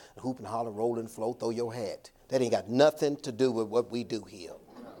clap, and hoop and holler, roll and flow, throw your hat. That ain't got nothing to do with what we do here.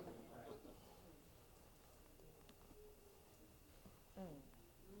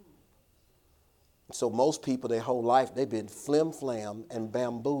 So most people, their whole life, they've been flim-flam and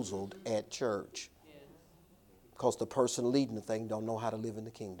bamboozled at church. Because the person leading the thing don't know how to live in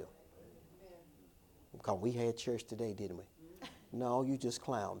the kingdom. Because we had church today, didn't we? No, you just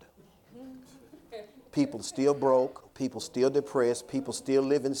clowned. People still broke, people still depressed, people still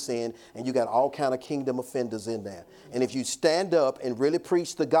live in sin, and you got all kind of kingdom offenders in there. And if you stand up and really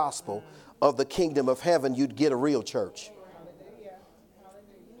preach the gospel of the kingdom of heaven, you'd get a real church.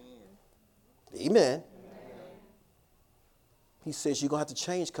 Amen. He says you're going to have to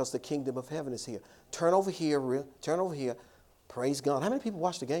change because the kingdom of heaven is here. Turn over here, turn over here. Praise God. How many people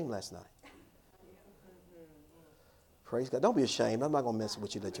watched the game last night? Praise God. Don't be ashamed. I'm not going to mess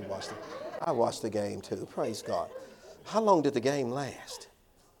with you that you watched it. I watched the game too. Praise God. How long did the game last?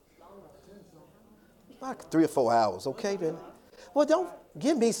 Like 3 or 4 hours. Okay then. Well, don't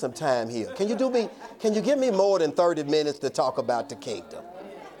give me some time here. Can you give me more than 30 minutes to talk about the kingdom?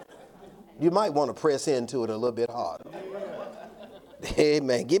 You might want to press into it a little bit harder.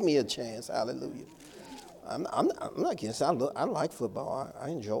 Amen. Give me a chance. Hallelujah. I'm not against it. I like football. I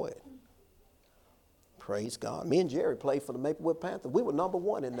enjoy it. Praise God. Me and Jerry played for the Maplewood Panthers. We were number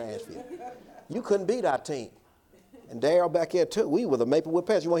 1 in Nashville. You couldn't beat our team. And Darryl back here too. We were the Maplewood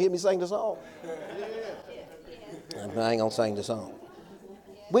Panthers. You want to hear me sing the song? I ain't going to sing the song.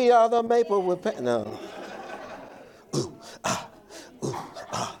 We are the Maplewood Panthers. No.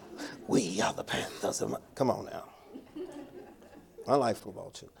 We are the Panthers. Come on now. I like football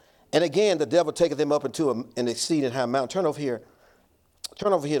too. And again, the devil taketh them up into an exceeding high mountain. Turn over here.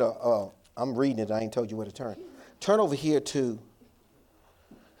 Turn over here to, I'm reading it. I ain't told you where to turn. Turn over here to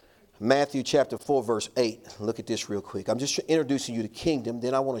Matthew chapter 4, verse 8. Look at this real quick. I'm just introducing you to kingdom.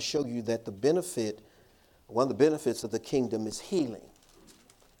 Then I want to show you that one of the benefits of the kingdom is healing.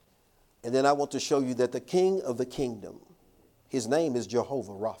 And then I want to show you that the king of the kingdom, his name is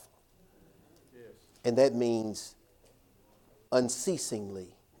Jehovah Rapha. Yes. And that means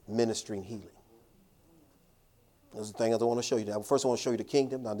unceasingly ministering healing. That's the thing I want to show you. First I want to show you the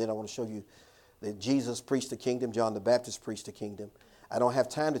kingdom. Now then I want to show you that Jesus preached the kingdom. John the Baptist preached the kingdom. I don't have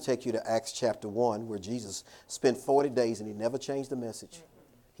time to take you to Acts chapter 1 where Jesus spent 40 days and he never changed the message.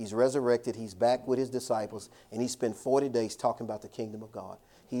 He's resurrected. He's back with his disciples and he spent 40 days talking about the kingdom of God.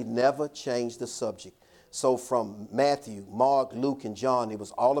 He never changed the subject. So from Matthew, Mark, Luke, and John, it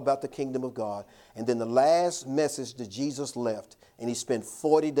was all about the kingdom of God. And then the last message that Jesus left, and he spent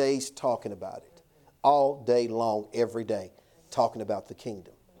 40 days talking about it. All day long, every day, talking about the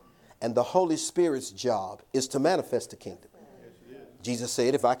kingdom. And the Holy Spirit's job is to manifest the kingdom. Jesus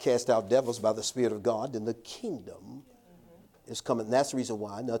said, if I cast out devils by the Spirit of God, then the kingdom is coming. And that's the reason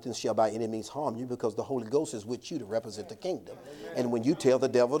why nothing shall by any means harm you, because the Holy Ghost is with you to represent the kingdom. And when you tell the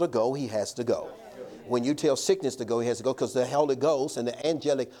devil to go, he has to go. When you tell sickness to go, he has to go, because the Holy Ghost and the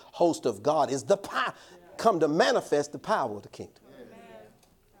angelic host of God is the power, come to manifest the power of the kingdom.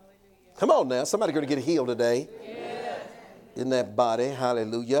 Come on now. Somebody going to get healed today. Yes. In that body.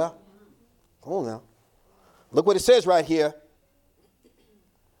 Hallelujah. Come on now. Look what it says right here.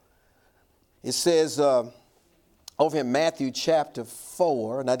 It says over in Matthew chapter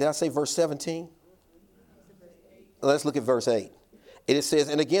 4. Now, did I say verse 17? Let's look at verse 8. It says,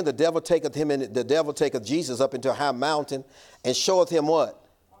 and again, the devil taketh Jesus up into a high mountain and showeth him what?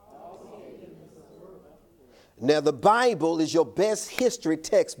 Now, the Bible is your best history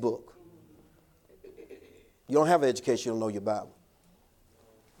textbook. You don't have an education, you don't know your Bible.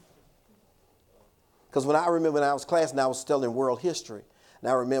 Because I remember when I was class and I was studying world history, and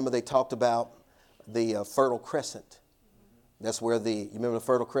I remember they talked about the Fertile Crescent. That's where you remember the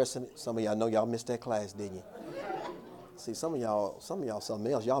Fertile Crescent? Some of y'all know y'all missed that class, didn't you? See, some of y'all something else.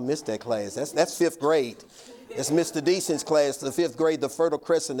 Y'all missed that class. That's 5th grade. It's Mr. Deason's class, the 5th grade, the Fertile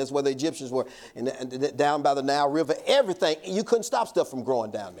Crescent. That's where the Egyptians were. And down by the Nile River, everything. You couldn't stop stuff from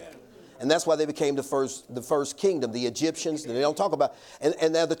growing down there. And that's why they became the first kingdom, the Egyptians. They don't talk about.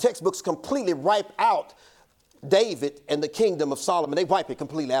 And now the textbooks completely wipe out David and the kingdom of Solomon. They wipe it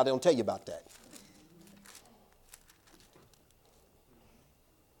completely out. They don't tell you about that.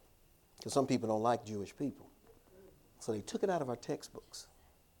 Because some people don't like Jewish people. So they took it out of our textbooks.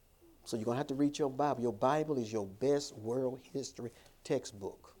 So you're going to have to read your Bible. Your Bible is your best world history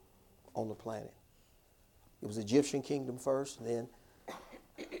textbook on the planet. It was the Egyptian kingdom first, and then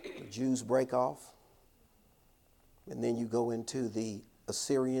the Jews break off. And then you go into the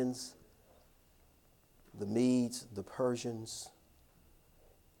Assyrians, the Medes, the Persians,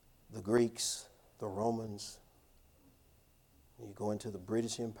 the Greeks, the Romans. You go into the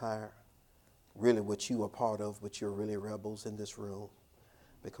British Empire. Really what you are part of, but you're really rebels in this room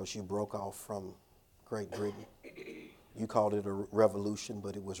because you broke off from Great Britain. You called it a revolution,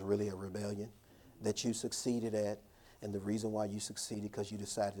 but it was really a rebellion. that you succeeded at, and the reason why you succeeded because you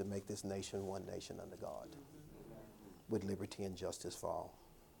decided to make this nation one nation under God, with liberty and justice for all.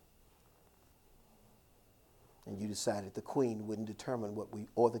 And you decided the queen wouldn't determine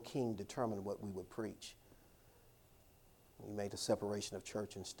or the king determine what we would preach. You made a separation of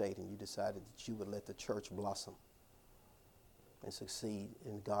church and state, and you decided that you would let the church blossom and succeed.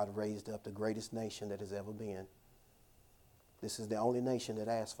 And God raised up the greatest nation that has ever been. This is the only nation that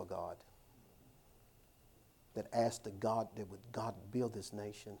asked for God, that asked that would God build this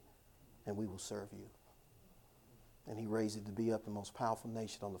nation, and we will serve you. And he raised it to be up the most powerful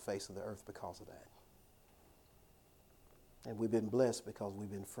nation on the face of the earth because of that. And we've been blessed because we've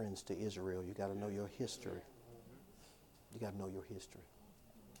been friends to Israel. You got to know your history. You got to know your history.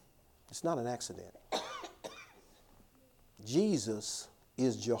 It's not an accident. Jesus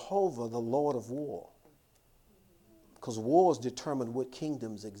is Jehovah, the Lord of war. Because wars determine what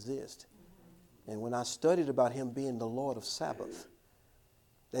kingdoms exist. And when I studied about him being the Lord of Sabbath,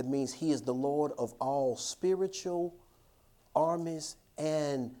 that means he is the Lord of all spiritual armies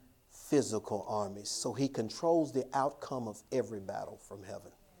and physical armies. So he controls the outcome of every battle from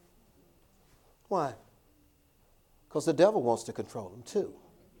heaven. Why? Because the devil wants to control him too.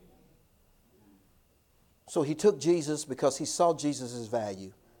 So he took Jesus because he saw Jesus'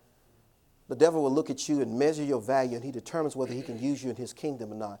 value. The devil will look at you and measure your value, and he determines whether he can use you in his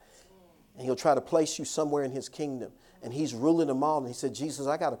kingdom or not. And he'll try to place you somewhere in his kingdom. And he's ruling them all. And he said, Jesus,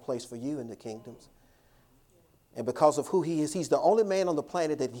 I got a place for you in the kingdoms. And because of who he is, he's the only man on the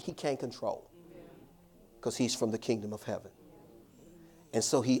planet that he can't control. Because he's from the kingdom of heaven. And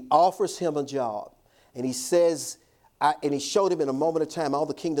so he offers him a job. And he says, and he showed him in a moment of time all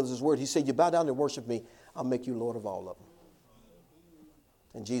the kingdoms of his word. He said, you bow down and worship me, I'll make you Lord of all of them.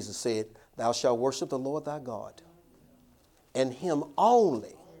 And Jesus said, thou shalt worship the Lord thy God, and him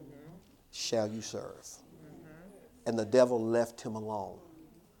only shall you serve. And the devil left him alone.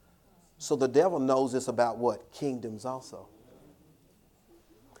 So the devil knows this about what? Kingdoms also.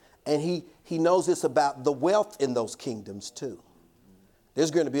 And he knows this about the wealth in those kingdoms too.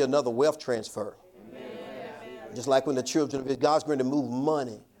 There's going to be another wealth transfer. Amen. Just like when the children of God's going to move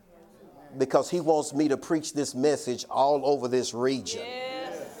money, because he wants me to preach this message all over this region.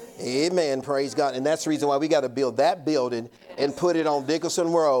 Yes. Amen. Praise God. And that's the reason why we got to build that building and put it on Dickerson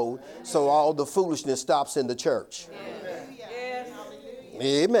Road so all the foolishness stops in the church. Yes.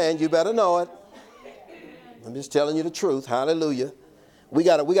 Amen. You better know it. I'm just telling you the truth. Hallelujah. We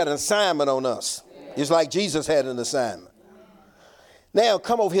got an assignment on us. Just like Jesus had an assignment. Now,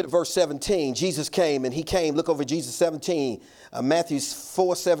 come over here to verse 17. Jesus came, and he came. Look over Jesus 17, Matthew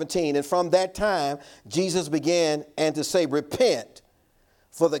 4:17. And from that time, Jesus began and to say, repent,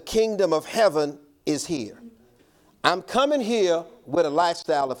 for the kingdom of heaven is here. I'm coming here with a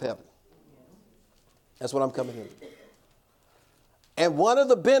lifestyle of heaven. That's what I'm coming here with. And one of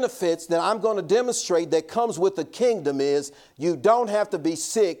the benefits that I'm going to demonstrate that comes with the kingdom is you don't have to be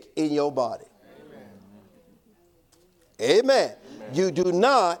sick in your body. Amen. Amen. You do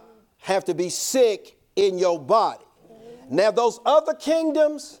not have to be sick in your body. Now, those other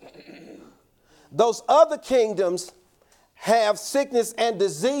kingdoms have sickness and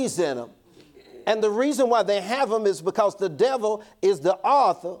disease in them. And the reason why they have them is because the devil is the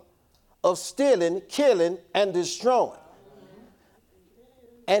author of stealing, killing, and destroying.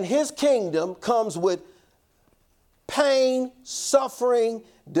 And his kingdom comes with pain, suffering,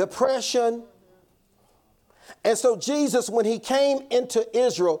 depression. And so Jesus, when he came into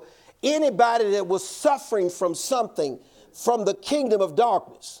Israel, anybody that was suffering from something from the kingdom of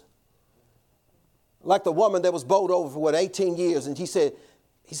darkness, like the woman that was bowled over for 18 years, and he said,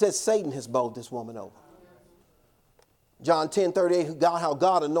 Satan has bowled this woman over. John 10:38, how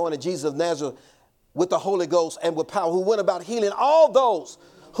God anointed Jesus of Nazareth with the Holy Ghost and with power, who went about healing all those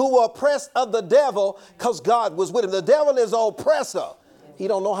who were oppressed of the devil, because God was with him. The devil is an oppressor. He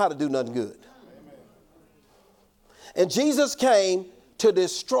don't know how to do nothing good. And Jesus came to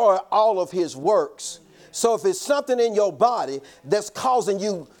destroy all of his works. So if it's something in your body that's causing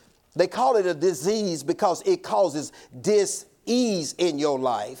you, they call it a disease because it causes dis-ease in your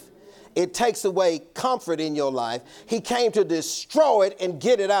life. It takes away comfort in your life. He came to destroy it and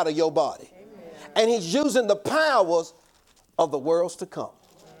get it out of your body. Amen. And he's using the powers of the worlds to come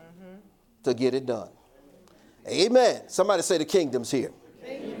to get it done. Amen. Somebody say the kingdom's here.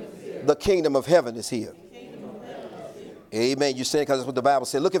 The kingdom of heaven is here. Amen. You said because that's what the Bible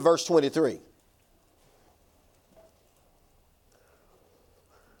said. Look at verse 23.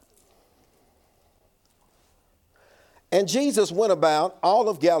 And Jesus went about all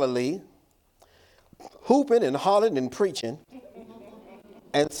of Galilee, hooping and hollering and preaching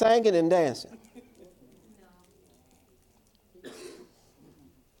and singing and dancing.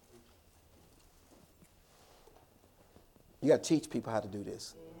 You got to teach people how to do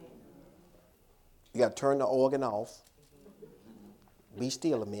this. You got to turn the organ off. Be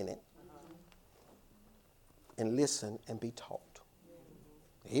still a minute. And listen and be taught.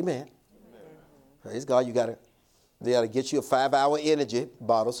 Amen. Praise God. They got to get you a 5-hour energy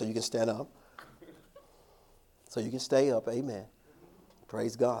bottle so you can stand up. So you can stay up. Amen.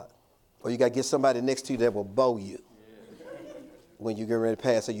 Praise God. Or you got to get somebody next to you that will bow you when you get ready to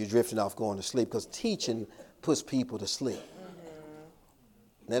pass or you're drifting off going to sleep, because teaching puts people to sleep.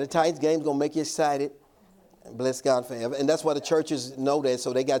 Now the Titans game's going to make you excited. Bless God forever. And that's why the churches know that.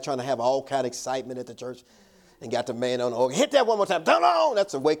 So they got trying to have all kind of excitement at the church. And got the man on the organ. Hit that one more time. Turn on.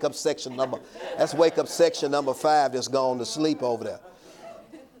 That's a wake up section number. That's wake up section number 5 that's gone to sleep over there.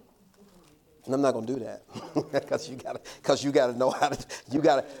 And I'm not going to do that. Because you got to know how to.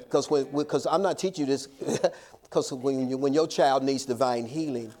 Because I'm not teaching you this. Because when your child needs divine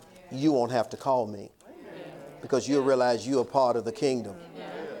healing, you won't have to call me. Because you'll realize you're a part of the kingdom.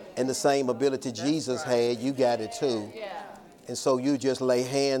 And the same ability Jesus had, you got it too. And so you just lay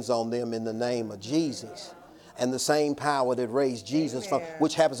hands on them in the name of Jesus. And the same power that raised Jesus from,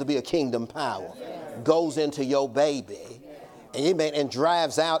 which happens to be a kingdom power, goes into your baby, amen, and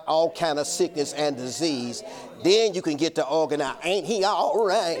drives out all kind of sickness and disease. Then you can get the organ out. Ain't he all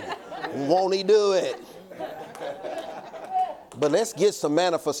right? Won't he do it? But let's get some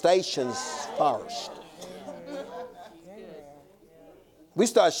manifestations first. We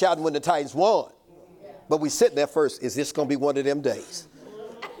start shouting when the Titans won. But we sit there first. Is this going to be one of them days?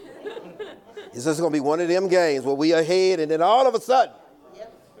 Is this going to be one of them games where we are ahead and then all of a sudden,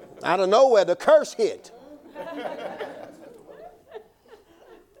 out of nowhere, the curse hit?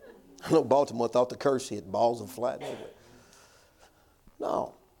 I know Baltimore thought the curse hit. Balls are flying everywhere.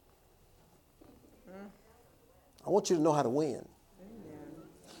 No. I want you to know how to win.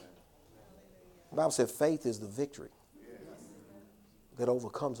 The Bible said faith is the victory that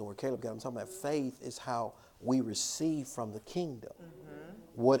overcomes the word. Caleb got. I'm talking about faith is how we receive from the kingdom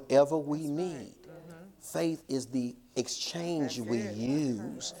whatever we need. Faith is the exchange we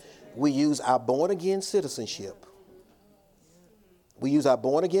use. We use our born-again citizenship. We use our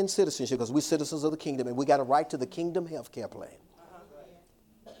born-again citizenship because we're citizens of the kingdom, and we got a right to the kingdom health care plan.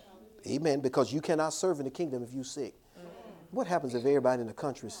 Amen. Because you cannot serve in the kingdom if you're sick. What happens if everybody in the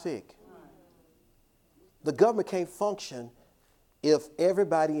country is sick? The government can't function if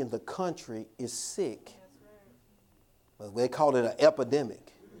everybody in the country is sick. Well, they call it an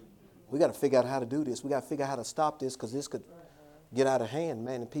epidemic. We got to figure out how to do this. We got to figure out how to stop this, because this could get out of hand,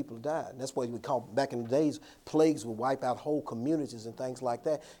 man, and people die. And that's why we call, back in the days, plagues would wipe out whole communities and things like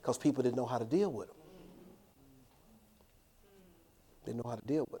that, because people didn't know how to deal with them. Didn't know how to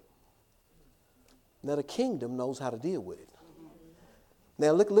deal with them. Now the kingdom knows how to deal with it.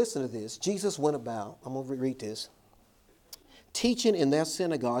 Now listen to this. Jesus went about, I'm going to read this, teaching in their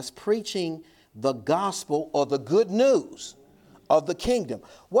synagogues, preaching the gospel or the good news of the kingdom.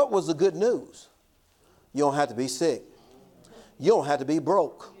 What was the good news? You don't have to be sick. You don't have to be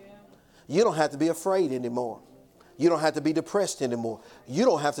broke. You don't have to be afraid anymore. You don't have to be depressed anymore. You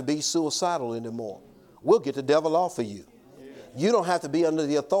don't have to be suicidal anymore. We'll get the devil off of you. You don't have to be under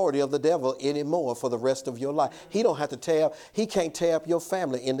the authority of the devil anymore for the rest of your life. He can't tear up your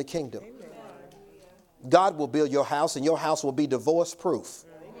family in the kingdom. God will build your house, and your house will be divorce proof.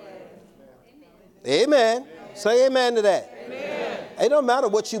 Amen. Say amen to that. Amen. It don't matter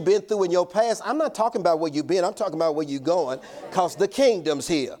what you've been through in your past. I'm not talking about where you've been. I'm talking about where you're going, because the kingdom's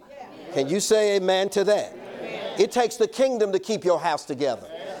here. Can you say amen to that? Amen. It takes the kingdom to keep your house together.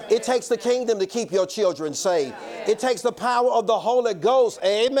 It takes the kingdom to keep your children saved. It takes the power of the Holy Ghost,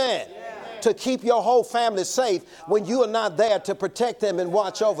 amen, to keep your whole family safe when you are not there to protect them and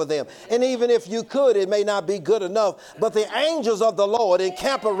watch over them. And even if you could, it may not be good enough. But the angels of the Lord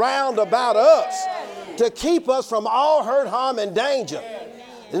encamp around about us to keep us from all hurt, harm, and danger.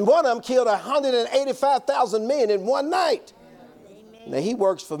 And one of them killed 185,000 men in one night. Now, he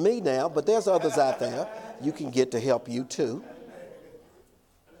works for me now, but there's others out there you can get to help you too.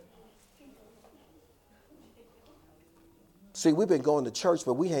 See, we've been going to church,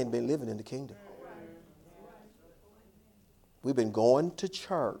 but we ain't been living in the kingdom. We've been going to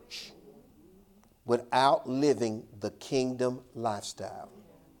church without living the kingdom lifestyle.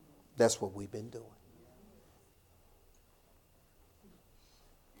 That's what we've been doing.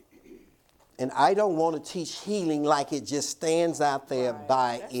 And I don't want to teach healing like it just stands out there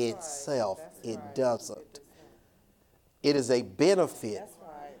by itself. It doesn't. It is a benefit,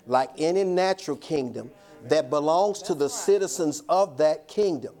 like any natural kingdom, that belongs to the citizens of that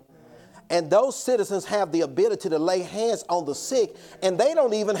kingdom. And those citizens have the ability to lay hands on the sick, and they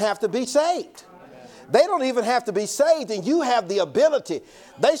don't even have to be saved. They don't even have to be saved, and you have the ability.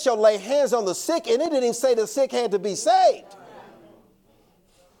 They shall lay hands on the sick, and it didn't even say the sick had to be saved.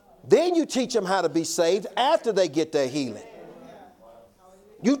 Then you teach them how to be saved after they get their healing.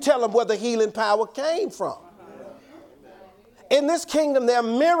 You tell them where the healing power came from. In this kingdom, there are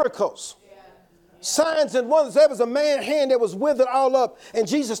miracles, signs and wonders. There was a man's hand that was withered all up, and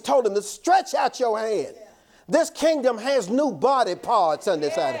Jesus told him to stretch out your hand. This kingdom has new body parts on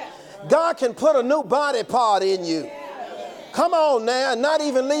this side. God can put a new body part in you. Come on now, and not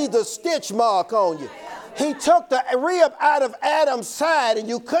even leave the stitch mark on you. He took the rib out of Adam's side, and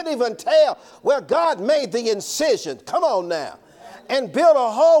you couldn't even tell where God made the incision. Come on now. And built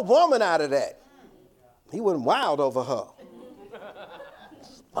a whole woman out of that. He wasn't wild over her.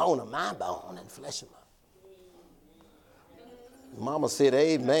 Bone of my bone and flesh of my. Mama said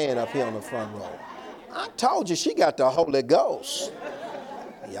amen up here on the front row. I told you she got the Holy Ghost.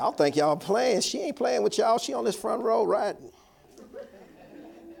 Y'all think y'all playing. She ain't playing with y'all. She on this front row riding.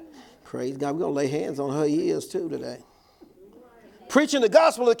 Praise God. We're going to lay hands on her ears too today. Preaching the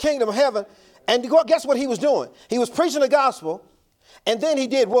gospel of the kingdom of heaven. And guess what he was doing? He was preaching the gospel. And then he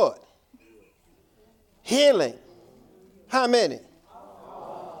did what? Healing. How many?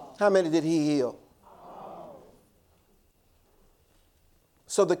 How many did he heal?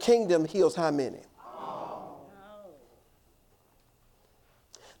 So the kingdom heals how many?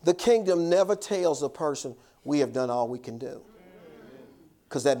 The kingdom never tells a person, we have done all we can do.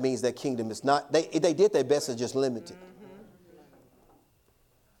 Because that means that kingdom is not, they did their best to just limit it.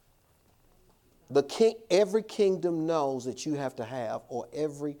 Every kingdom knows that you have to have, or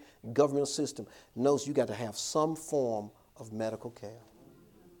every governmental system knows you got to have some form of medical care.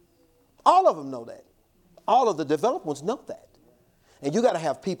 All of them know that. All of the developed ones know that. And you got to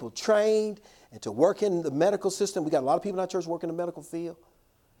have people trained and to work in the medical system. We got a lot of people in our church working in the medical field.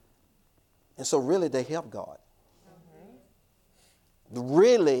 And so really they help God.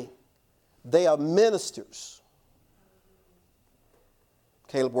 Really, they are ministers.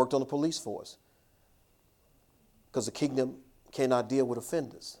 Caleb worked on the police force because the kingdom cannot deal with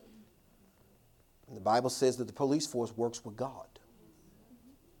offenders. And the Bible says that the police force works with God.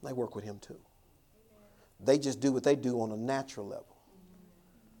 They work with him too. They just do what they do on a natural level.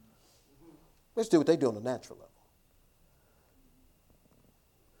 Let's do what they do on a natural level.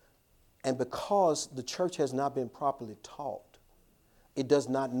 And because the church has not been properly taught, it does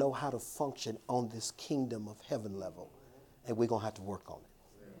not know how to function on this kingdom of heaven level. And we're going to have to work on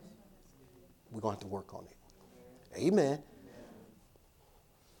it. We're going to have to work on it. Amen.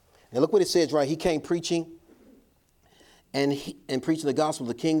 Now look what it says, right? He came preaching and preaching the gospel of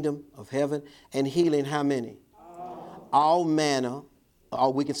the kingdom of heaven and healing how many? All manner,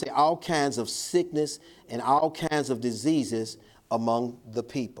 or we can say all kinds of sickness and all kinds of diseases among the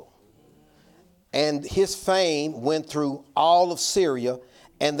people. And his fame went through all of Syria,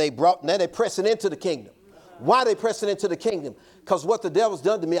 and now they're pressing into the kingdom. Why are they pressing into the kingdom? Because what the devil's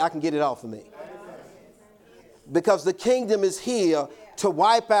done to me, I can get it off of me. Because the kingdom is here to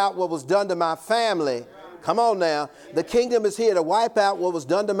wipe out what was done to my family. Come on now. The kingdom is here to wipe out what was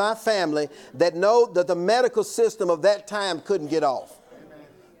done to my family that know that the medical system of that time couldn't get off.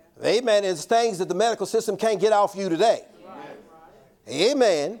 Amen. It's things that the medical system can't get off you today.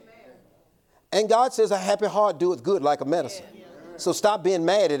 Amen. And God says a happy heart doeth good like a medicine. So stop being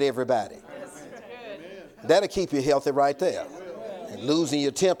mad at everybody. That'll keep you healthy right there. And losing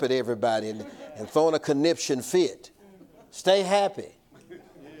your temper at everybody and throwing a conniption fit. Stay happy.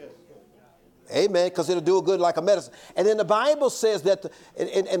 Amen. Because it'll do good like a medicine. And then the Bible says that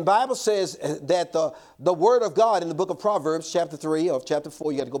the word of God in the book of Proverbs, chapter 3 or chapter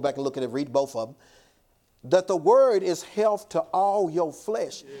 4, you got to go back and look at it, read both of them. That the word is health to all your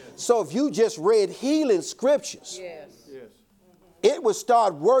flesh. Yes. So if you just read healing scriptures, it will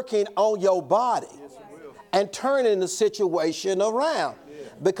start working on your body and turning the situation around.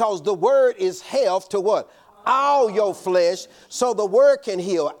 Because the word is health to what? All your flesh. So the word can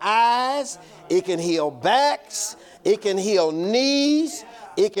heal eyes, it can heal backs, it can heal knees.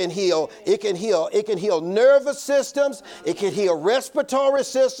 It can heal nervous systems. It can heal respiratory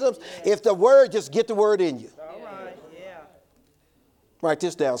systems. If the word, just get the word in you. All right, yeah. Write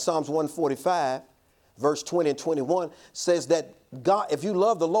this down. Psalms 145, verse 20 and 21 says that God, if you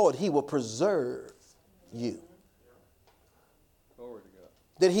love the Lord, he will preserve you. Glory to God.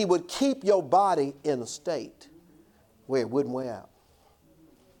 That he would keep your body in a state where it wouldn't wear out.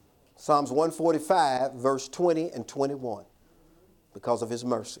 Psalms 145, verse 20 and 21. Because of his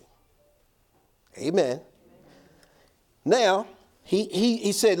mercy. Amen. Now,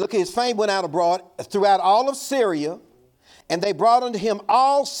 he said, look, his fame went out abroad throughout all of Syria, and they brought unto him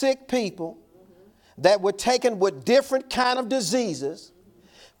all sick people, that were taken with different kind of diseases,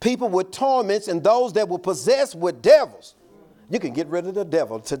 people with torments, and those that were possessed with devils. You can get rid of the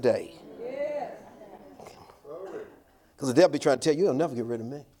devil today. Because the devil be trying to tell you, you'll never get rid of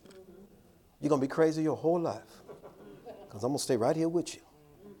me. You're going to be crazy your whole life. Because I'm going to stay right here with you.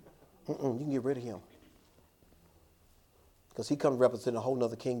 You can get rid of him. Because he comes representing a whole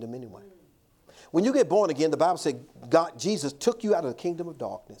nother kingdom anyway. When you get born again, the Bible said Jesus took you out of the kingdom of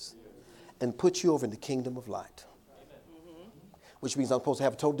darkness and put you over in the kingdom of light. Which means I'm supposed to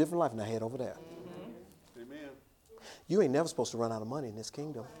have a total different life than I had over there. Amen. You ain't never supposed to run out of money in this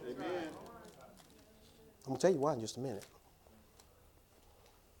kingdom. Amen. I'm going to tell you why in just a minute.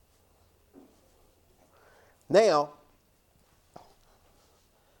 Now,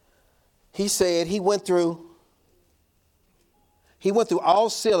 he said he went through all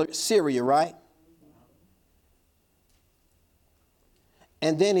Syria, right?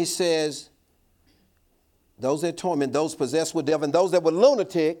 And then he says, those that torment, those possessed with devil, and those that were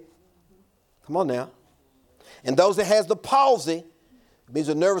lunatic, come on now, and those that has the palsy, it means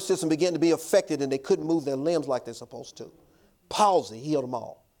the nervous system began to be affected and they couldn't move their limbs like they're supposed to. Palsy, he healed them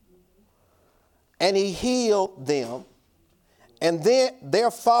all. And he healed them. And then there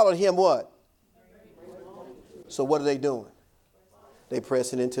followed him what? So what are they doing? They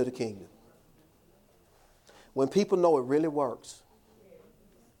pressing into the kingdom. When people know it really works,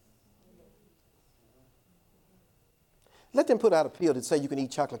 let them put out a pill that say you can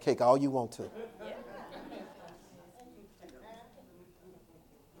eat chocolate cake all you want to.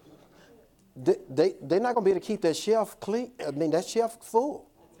 They're not going to be able to keep that shelf clean. I mean, that shelf full.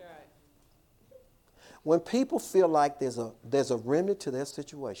 That's right. When people feel like there's a remedy to their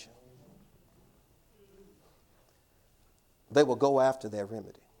situation, they will go after their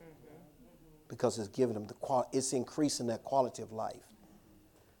remedy because it's giving them it's increasing their quality of life.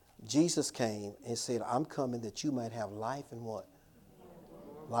 Jesus came and said, I'm coming that you might have life and what?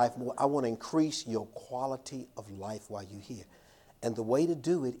 Life more. I want to increase your quality of life while you're here. And the way to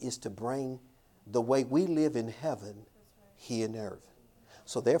do it is to bring the way we live in heaven here in earth.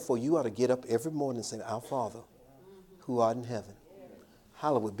 So therefore, you ought to get up every morning and say, Our Father, who art in heaven,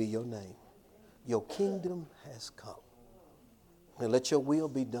 hallowed be your name. Your kingdom has come. And let your will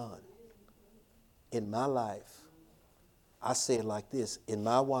be done in my life. I say it like this, in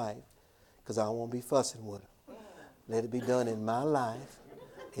my wife, because I don't want to be fussing with her. Let it be done in my life,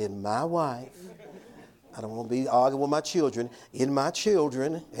 in my wife. I don't want to be arguing with my children, in my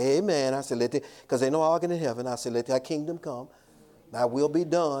children. Amen. I said, because they no arguing in heaven. I said, let thy kingdom come. Thy will be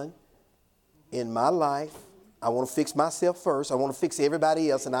done in my life. I want to fix myself first. I want to fix everybody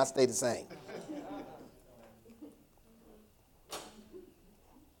else, and I stay the same.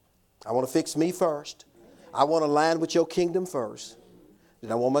 I want to fix me first. I want to align with your kingdom first.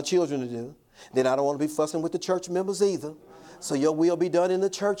 Then I want my children to do. Then I don't want to be fussing with the church members either. So your will be done in the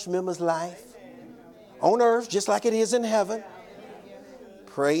church members' life. On earth, just like it is in heaven.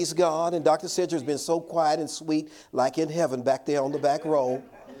 Praise God. And Dr. Sedger has been so quiet and sweet, like in heaven back there on the back row.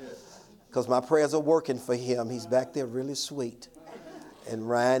 Because my prayers are working for him. He's back there really sweet. And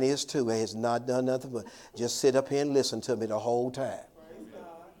Ryan is too. He has not done nothing but just sit up here and listen to me the whole time.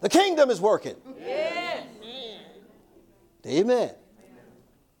 The kingdom is working. Yes. Amen.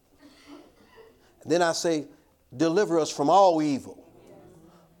 And then I say, deliver us from all evil.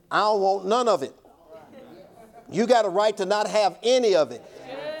 I don't want none of it. You got a right to not have any of it.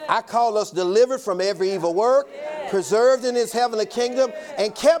 I call us delivered from every evil work, preserved in his heavenly kingdom,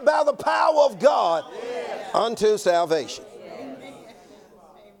 and kept by the power of God unto salvation.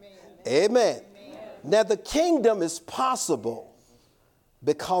 Amen. Now the kingdom is possible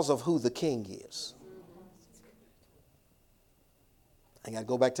because of who the king is. I got to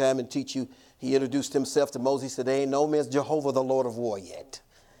go back to him and teach you. He introduced himself to Moses. He said, there ain't no man's Jehovah the Lord of war yet.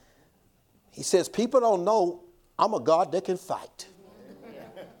 He says, people don't know I'm a God that can fight.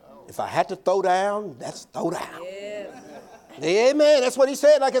 If I had to throw down, that's throw down. Yeah. Amen. That's what he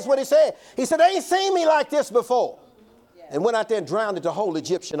said. Like that's what he said. He said, they ain't seen me like this before. Yeah. And went out there and drowned the whole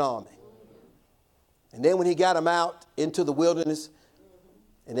Egyptian army. And then when he got them out into the wilderness,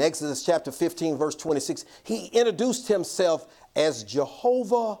 in Exodus chapter 15, verse 26, he introduced himself as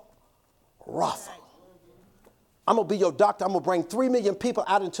Jehovah Rapha. I'm going to be your doctor. I'm going to bring 3 million people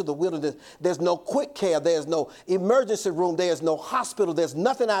out into the wilderness. There's no quick care. There's no emergency room. There's no hospital. There's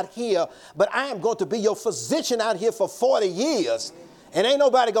nothing out here. But I am going to be your physician out here for 40 years. And ain't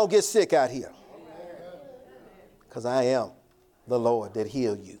nobody going to get sick out here. Because I am the Lord that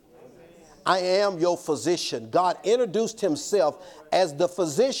healed you. I am your physician. God introduced himself as the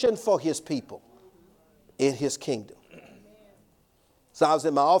physician for his people in his kingdom. So I was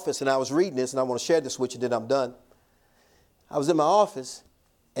in my office and I was reading this, and I want to share this with you, then I'm done. I was in my office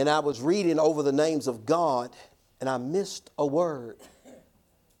and I was reading over the names of God, and I missed a word.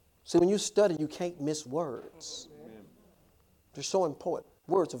 See, when you study, you can't miss words. They're so important.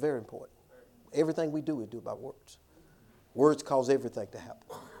 Words are very important. Everything we do by words. Words cause everything to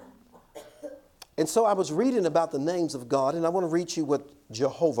happen. And so I was reading about the names of God, and I want to read you what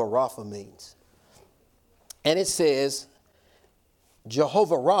Jehovah Rapha means. And it says,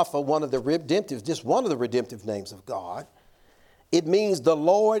 Jehovah Rapha, one of the redemptive names of God. It means the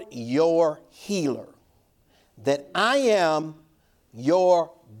Lord your healer, that I am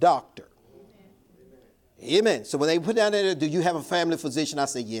your doctor. Amen. So when they put down there, do you have a family physician? I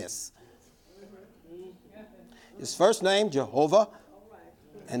say yes. His first name, Jehovah,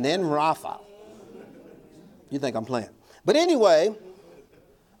 and then Rapha. You think I'm playing. But anyway,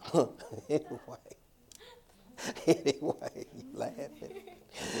 you laughing.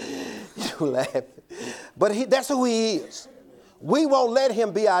 But that's who he is. We won't let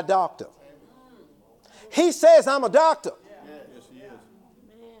him be our doctor. He says, I'm a doctor. Yes, he is.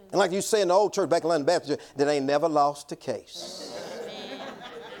 And like you say in the old church back in London Baptist, that ain't never lost a case.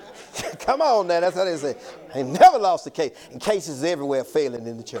 Come on now, that's how they say. Ain't never lost a case. And cases everywhere failing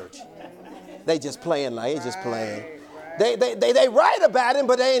in the church. They just playing like, they just playing. They write about him,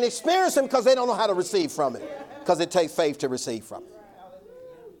 but they ain't experiencing him because they don't know how to receive from it. Because it takes faith to receive from it.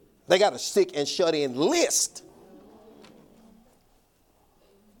 They got a sick and shut in list.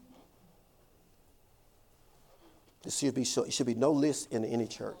 It should be no list in any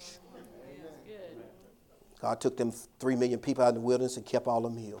church. God took them 3 million people out in the wilderness and kept all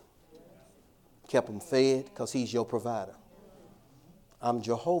of them healed. Kept them fed because he's your provider. I'm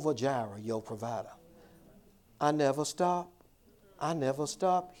Jehovah Jireh, your provider. I never stop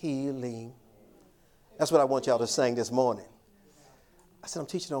healing. That's what I want y'all to sing this morning. I said, I'm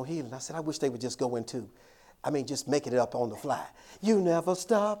teaching on healing. I said, I wish they would just go into, just making it up on the fly. You never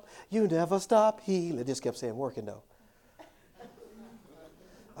stop healing. It just kept saying working though.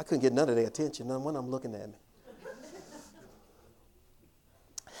 I couldn't get none of their attention. None of them looking at me.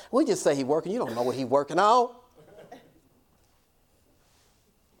 We just say he working. You don't know what he working on.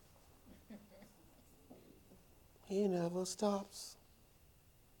 He never stops.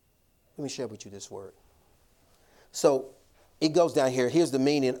 Let me share with you this word. So it goes down here. Here's the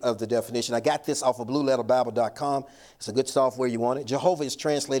meaning of the definition. I got this off of blueletterbible.com. It's a good software you want it. Jehovah is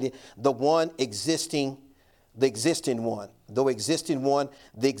translated the existing one, the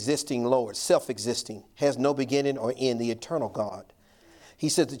existing Lord, self-existing, has no beginning or end, the eternal God. He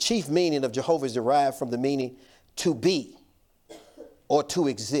said the chief meaning of Jehovah is derived from the meaning to be or to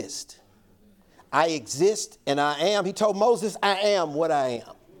exist. I exist and I am. He told Moses, I am what I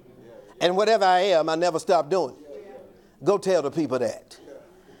am. And whatever I am, I never stop doing. Go tell the people that.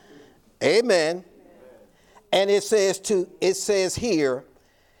 Amen. And it says here,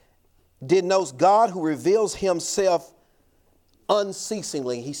 denotes God who reveals himself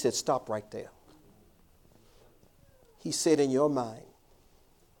unceasingly. He said, stop right there. He said, in your mind,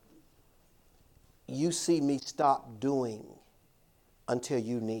 you see me stop doing until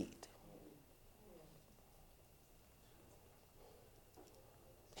you need.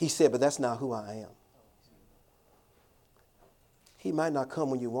 He said, but that's not who I am. He might not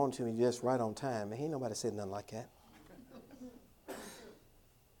come when you want him, just right on time. Ain't nobody said nothing like that.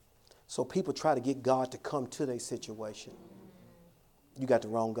 So people try to get God to come to their situation. You got the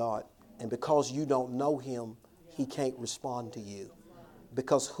wrong God. And because you don't know him, he can't respond to you.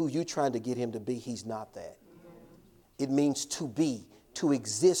 Because who you trying to get him to be, he's not that. It means to be, to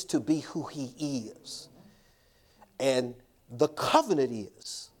exist, to be who he is. And the covenant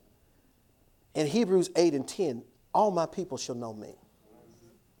is, in Hebrews 8:10, all my people shall know me.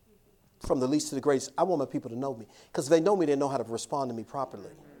 From the least to the greatest, I want my people to know me. Because if they know me, they know how to respond to me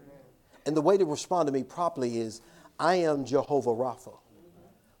properly. And the way to respond to me properly is, I am Jehovah Rapha,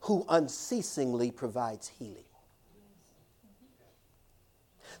 who unceasingly provides healing.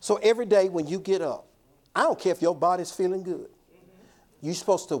 So every day when you get up, I don't care if your body's feeling good. You're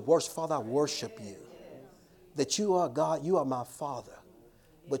supposed to worship, Father, I worship you. That you are God, you are my Father.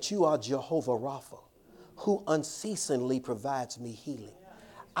 But you are Jehovah Rapha, who unceasingly provides me healing.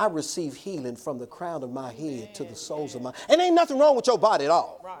 I receive healing from the crown of my head to the soles of my... And ain't nothing wrong with your body at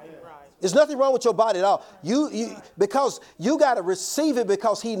all. Right. There's nothing wrong with your body at all. Because you got to receive it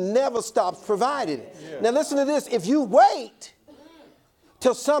because he never stops providing it. Yeah. Now listen to this. If you wait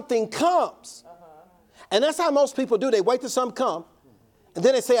till something comes, and that's how most people do. They wait till something comes, and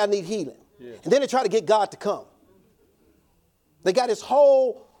then they say, I need healing. Yeah. And then they try to get God to come. They got his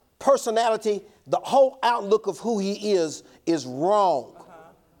whole personality, the whole outlook of who he is is wrong.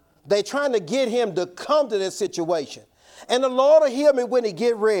 They're trying to get him to come to this situation. And the Lord will heal me when he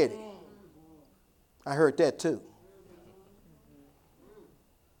get ready. I heard that too.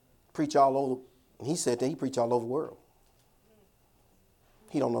 Preach all over. He said that he preach all over the world.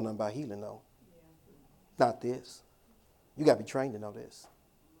 He don't know nothing about healing though. Not this. You got to be trained to know this.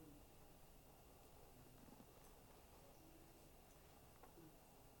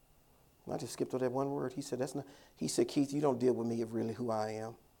 I just skipped over that one word. He said, "That's not." He said, "Keith, you don't deal with me of really who I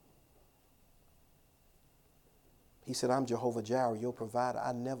am." He said, "I'm Jehovah Jireh, your provider.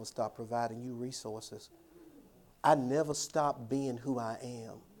 I never stop providing you resources. I never stop being who I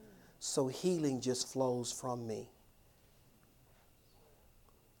am. So healing just flows from me."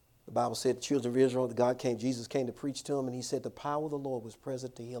 The Bible said the children of Israel, Jesus came to preach to them, and he said the power of the Lord was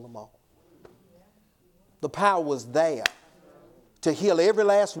present to heal them all. The power was there to heal every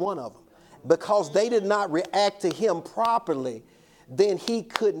last one of them. Because they did not react to him properly, then he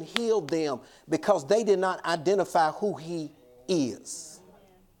couldn't heal them because they did not identify who he is.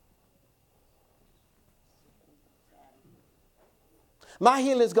 My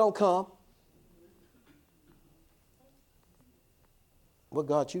healing's going to come. What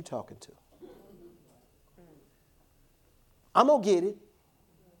God you talking to? I'm going to get it.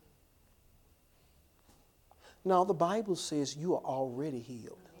 No, the Bible says you are already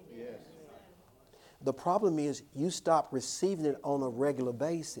healed. The problem is you stop receiving it on a regular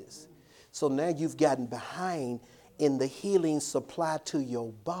basis. So now you've gotten behind in the healing supply to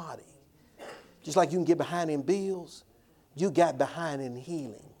your body. Just like you can get behind in bills, you got behind in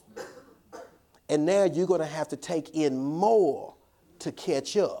healing. And now you're going to have to take in more to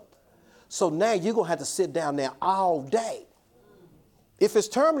catch up. So now you're going to have to sit down there all day. If it's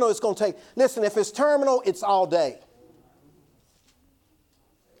terminal, it's going to take, listen, if it's terminal, it's all day.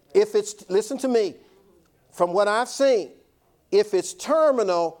 If it's, listen to me, from what I've seen, if it's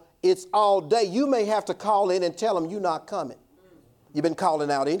terminal, it's all day. You may have to call in and tell them you're not coming. You've been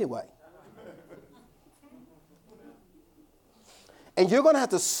calling out anyway. And you're going to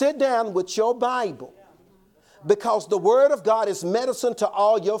have to sit down with your Bible because the Word of God is medicine to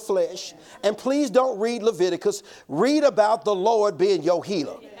all your flesh. And please don't read Leviticus. Read about the Lord being your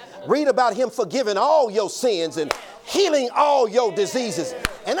healer. Read about him forgiving all your sins and healing all your diseases.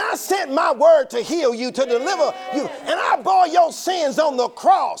 And I sent my word to heal you, to deliver you. And I bore your sins on the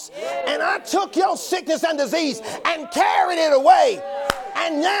cross. And I took your sickness and disease and carried it away.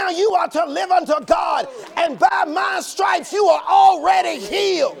 And now you are to live unto God. And by my stripes, you are already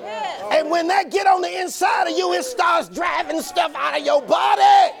healed. And when that get on the inside of you, it starts driving stuff out of your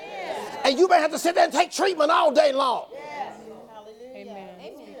body. And you may have to sit there and take treatment all day long.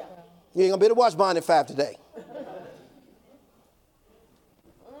 You ain't going to be able to watch Bond at 5 today.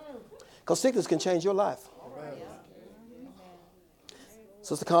 Because sickness can change your life.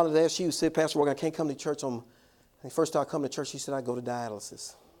 Sister Connie there, she said, Pastor Morgan, I can't come to church on, when I first started coming to church, she said, I go to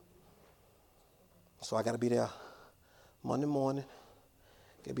dialysis. So I got to be there Monday morning,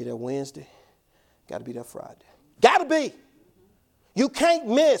 got to be there Wednesday, got to be there Friday. Got to be. You can't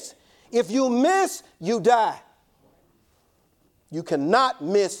miss. If you miss, you die. You cannot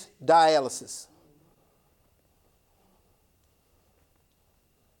miss dialysis.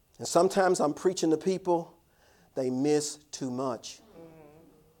 And sometimes I'm preaching to people, they miss too much.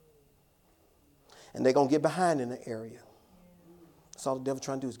 And they're going to get behind in the area. That's all the devil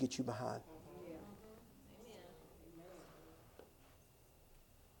trying to do is get you behind.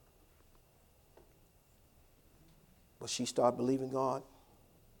 But she started believing God.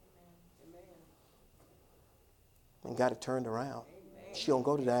 And got it turned around. She don't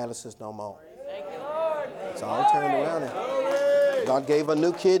go to dialysis no more. It's all turned around. God gave her a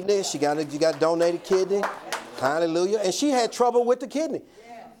new kidney. She got donated kidney. Hallelujah. And she had trouble with the kidney.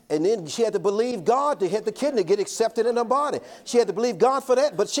 And then she had to believe God to hit the kidney, get accepted in her body. She had to believe God for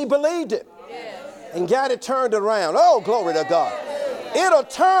that, but she believed it. And got it turned around. Oh, glory to God. It'll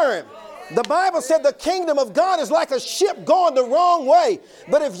turn. The Bible said the kingdom of God is like a ship going the wrong way.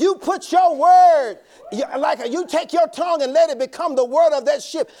 But if you put your word, you take your tongue and let it become the word of that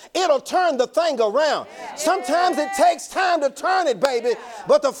ship, it'll turn the thing around. Sometimes it takes time to turn it, baby.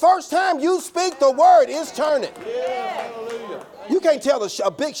 But the first time you speak, the word is turning. You can't tell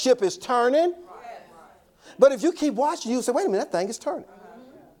a big ship is turning. But if you keep watching, you say, wait a minute, that thing is turning.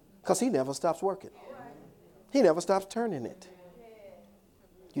 Because he never stops working. He never stops turning it.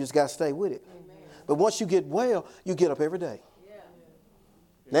 You just got to stay with it. But once you get well, you get up every day.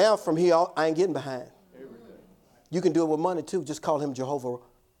 Now from here on, I ain't getting behind. You can do it with money too. Just call him Jehovah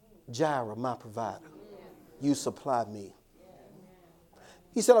Jireh, my provider. You supply me.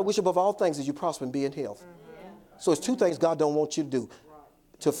 He said, I wish above all things that you prosper and be in health. So it's two things God don't want you to do.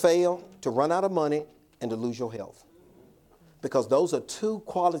 To fail, to run out of money, and to lose your health. Because those are two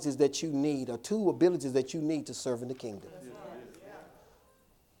qualities that you need, or two abilities that you need to serve in the kingdom.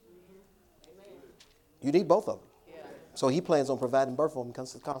 You need both of them. So he plans on providing birth for them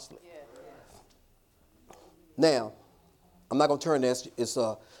constantly. Now, I'm not going to turn this. It's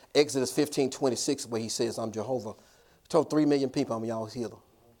Exodus 15:26 where he says, I'm Jehovah. He told 3 million people I'm y'all's healer.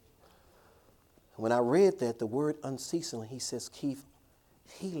 When I read that, the word unceasingly, he says, Keith,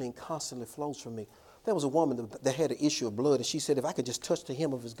 healing constantly flows from me. There was a woman that had an issue of blood, and she said, if I could just touch the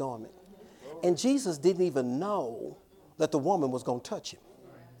hem of his garment. And Jesus didn't even know that the woman was going to touch him.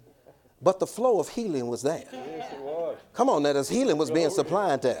 But the flow of healing was there. Yes, it was. Come on, now, this healing was being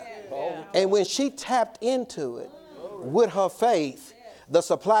supplied there. And when she tapped into it with her faith, the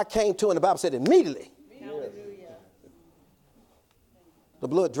supply came to her, and the Bible said immediately. The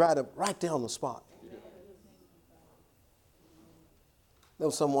blood dried up right there on the spot. There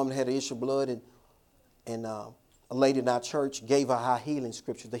was some woman that had an issue of blood, and a lady in our church gave her our healing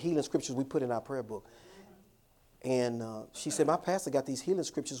scriptures, the healing scriptures we put in our prayer book. And she said, my pastor got these healing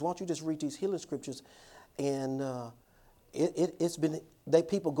scriptures. Why don't you just read these healing scriptures? And it's been,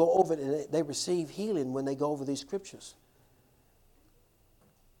 people go over it and they receive healing when they go over these scriptures.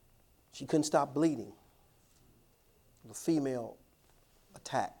 She couldn't stop bleeding. The female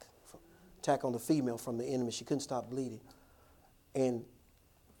attack on the female from the enemy. She couldn't stop bleeding. And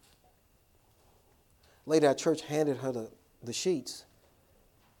later our church handed her the sheets.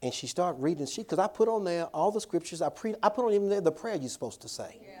 And she started reading the sheet, because I put on there all the scriptures. I put on even there the prayer you're supposed to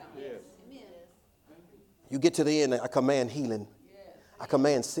say. Yes. You get to the end, I command healing. I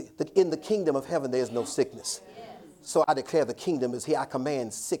command, in the kingdom of heaven, there's no sickness. So I declare the kingdom is here. I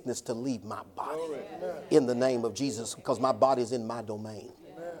command sickness to leave my body in the name of Jesus, because my body is in my domain.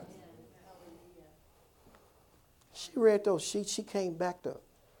 She read those sheets. She came back to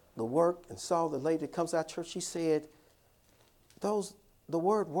the work and saw the lady that comes out of church. She said, the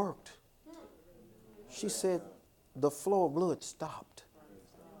word worked. She said, the flow of blood stopped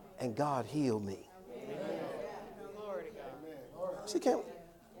and God healed me. She came.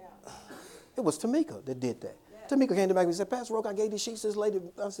 It was Tamika that did that. Tamika came to me and said, Pastor Roque, I gave these sheets to this lady.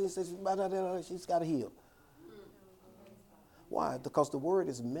 She's got to heal. Why? Because the word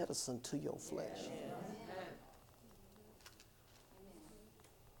is medicine to your flesh.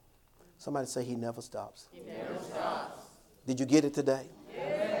 Somebody say he never stops. He never stops. Did you get it today?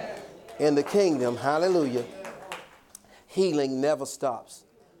 Yes. In the kingdom, hallelujah, healing never stops.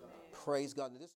 Praise God.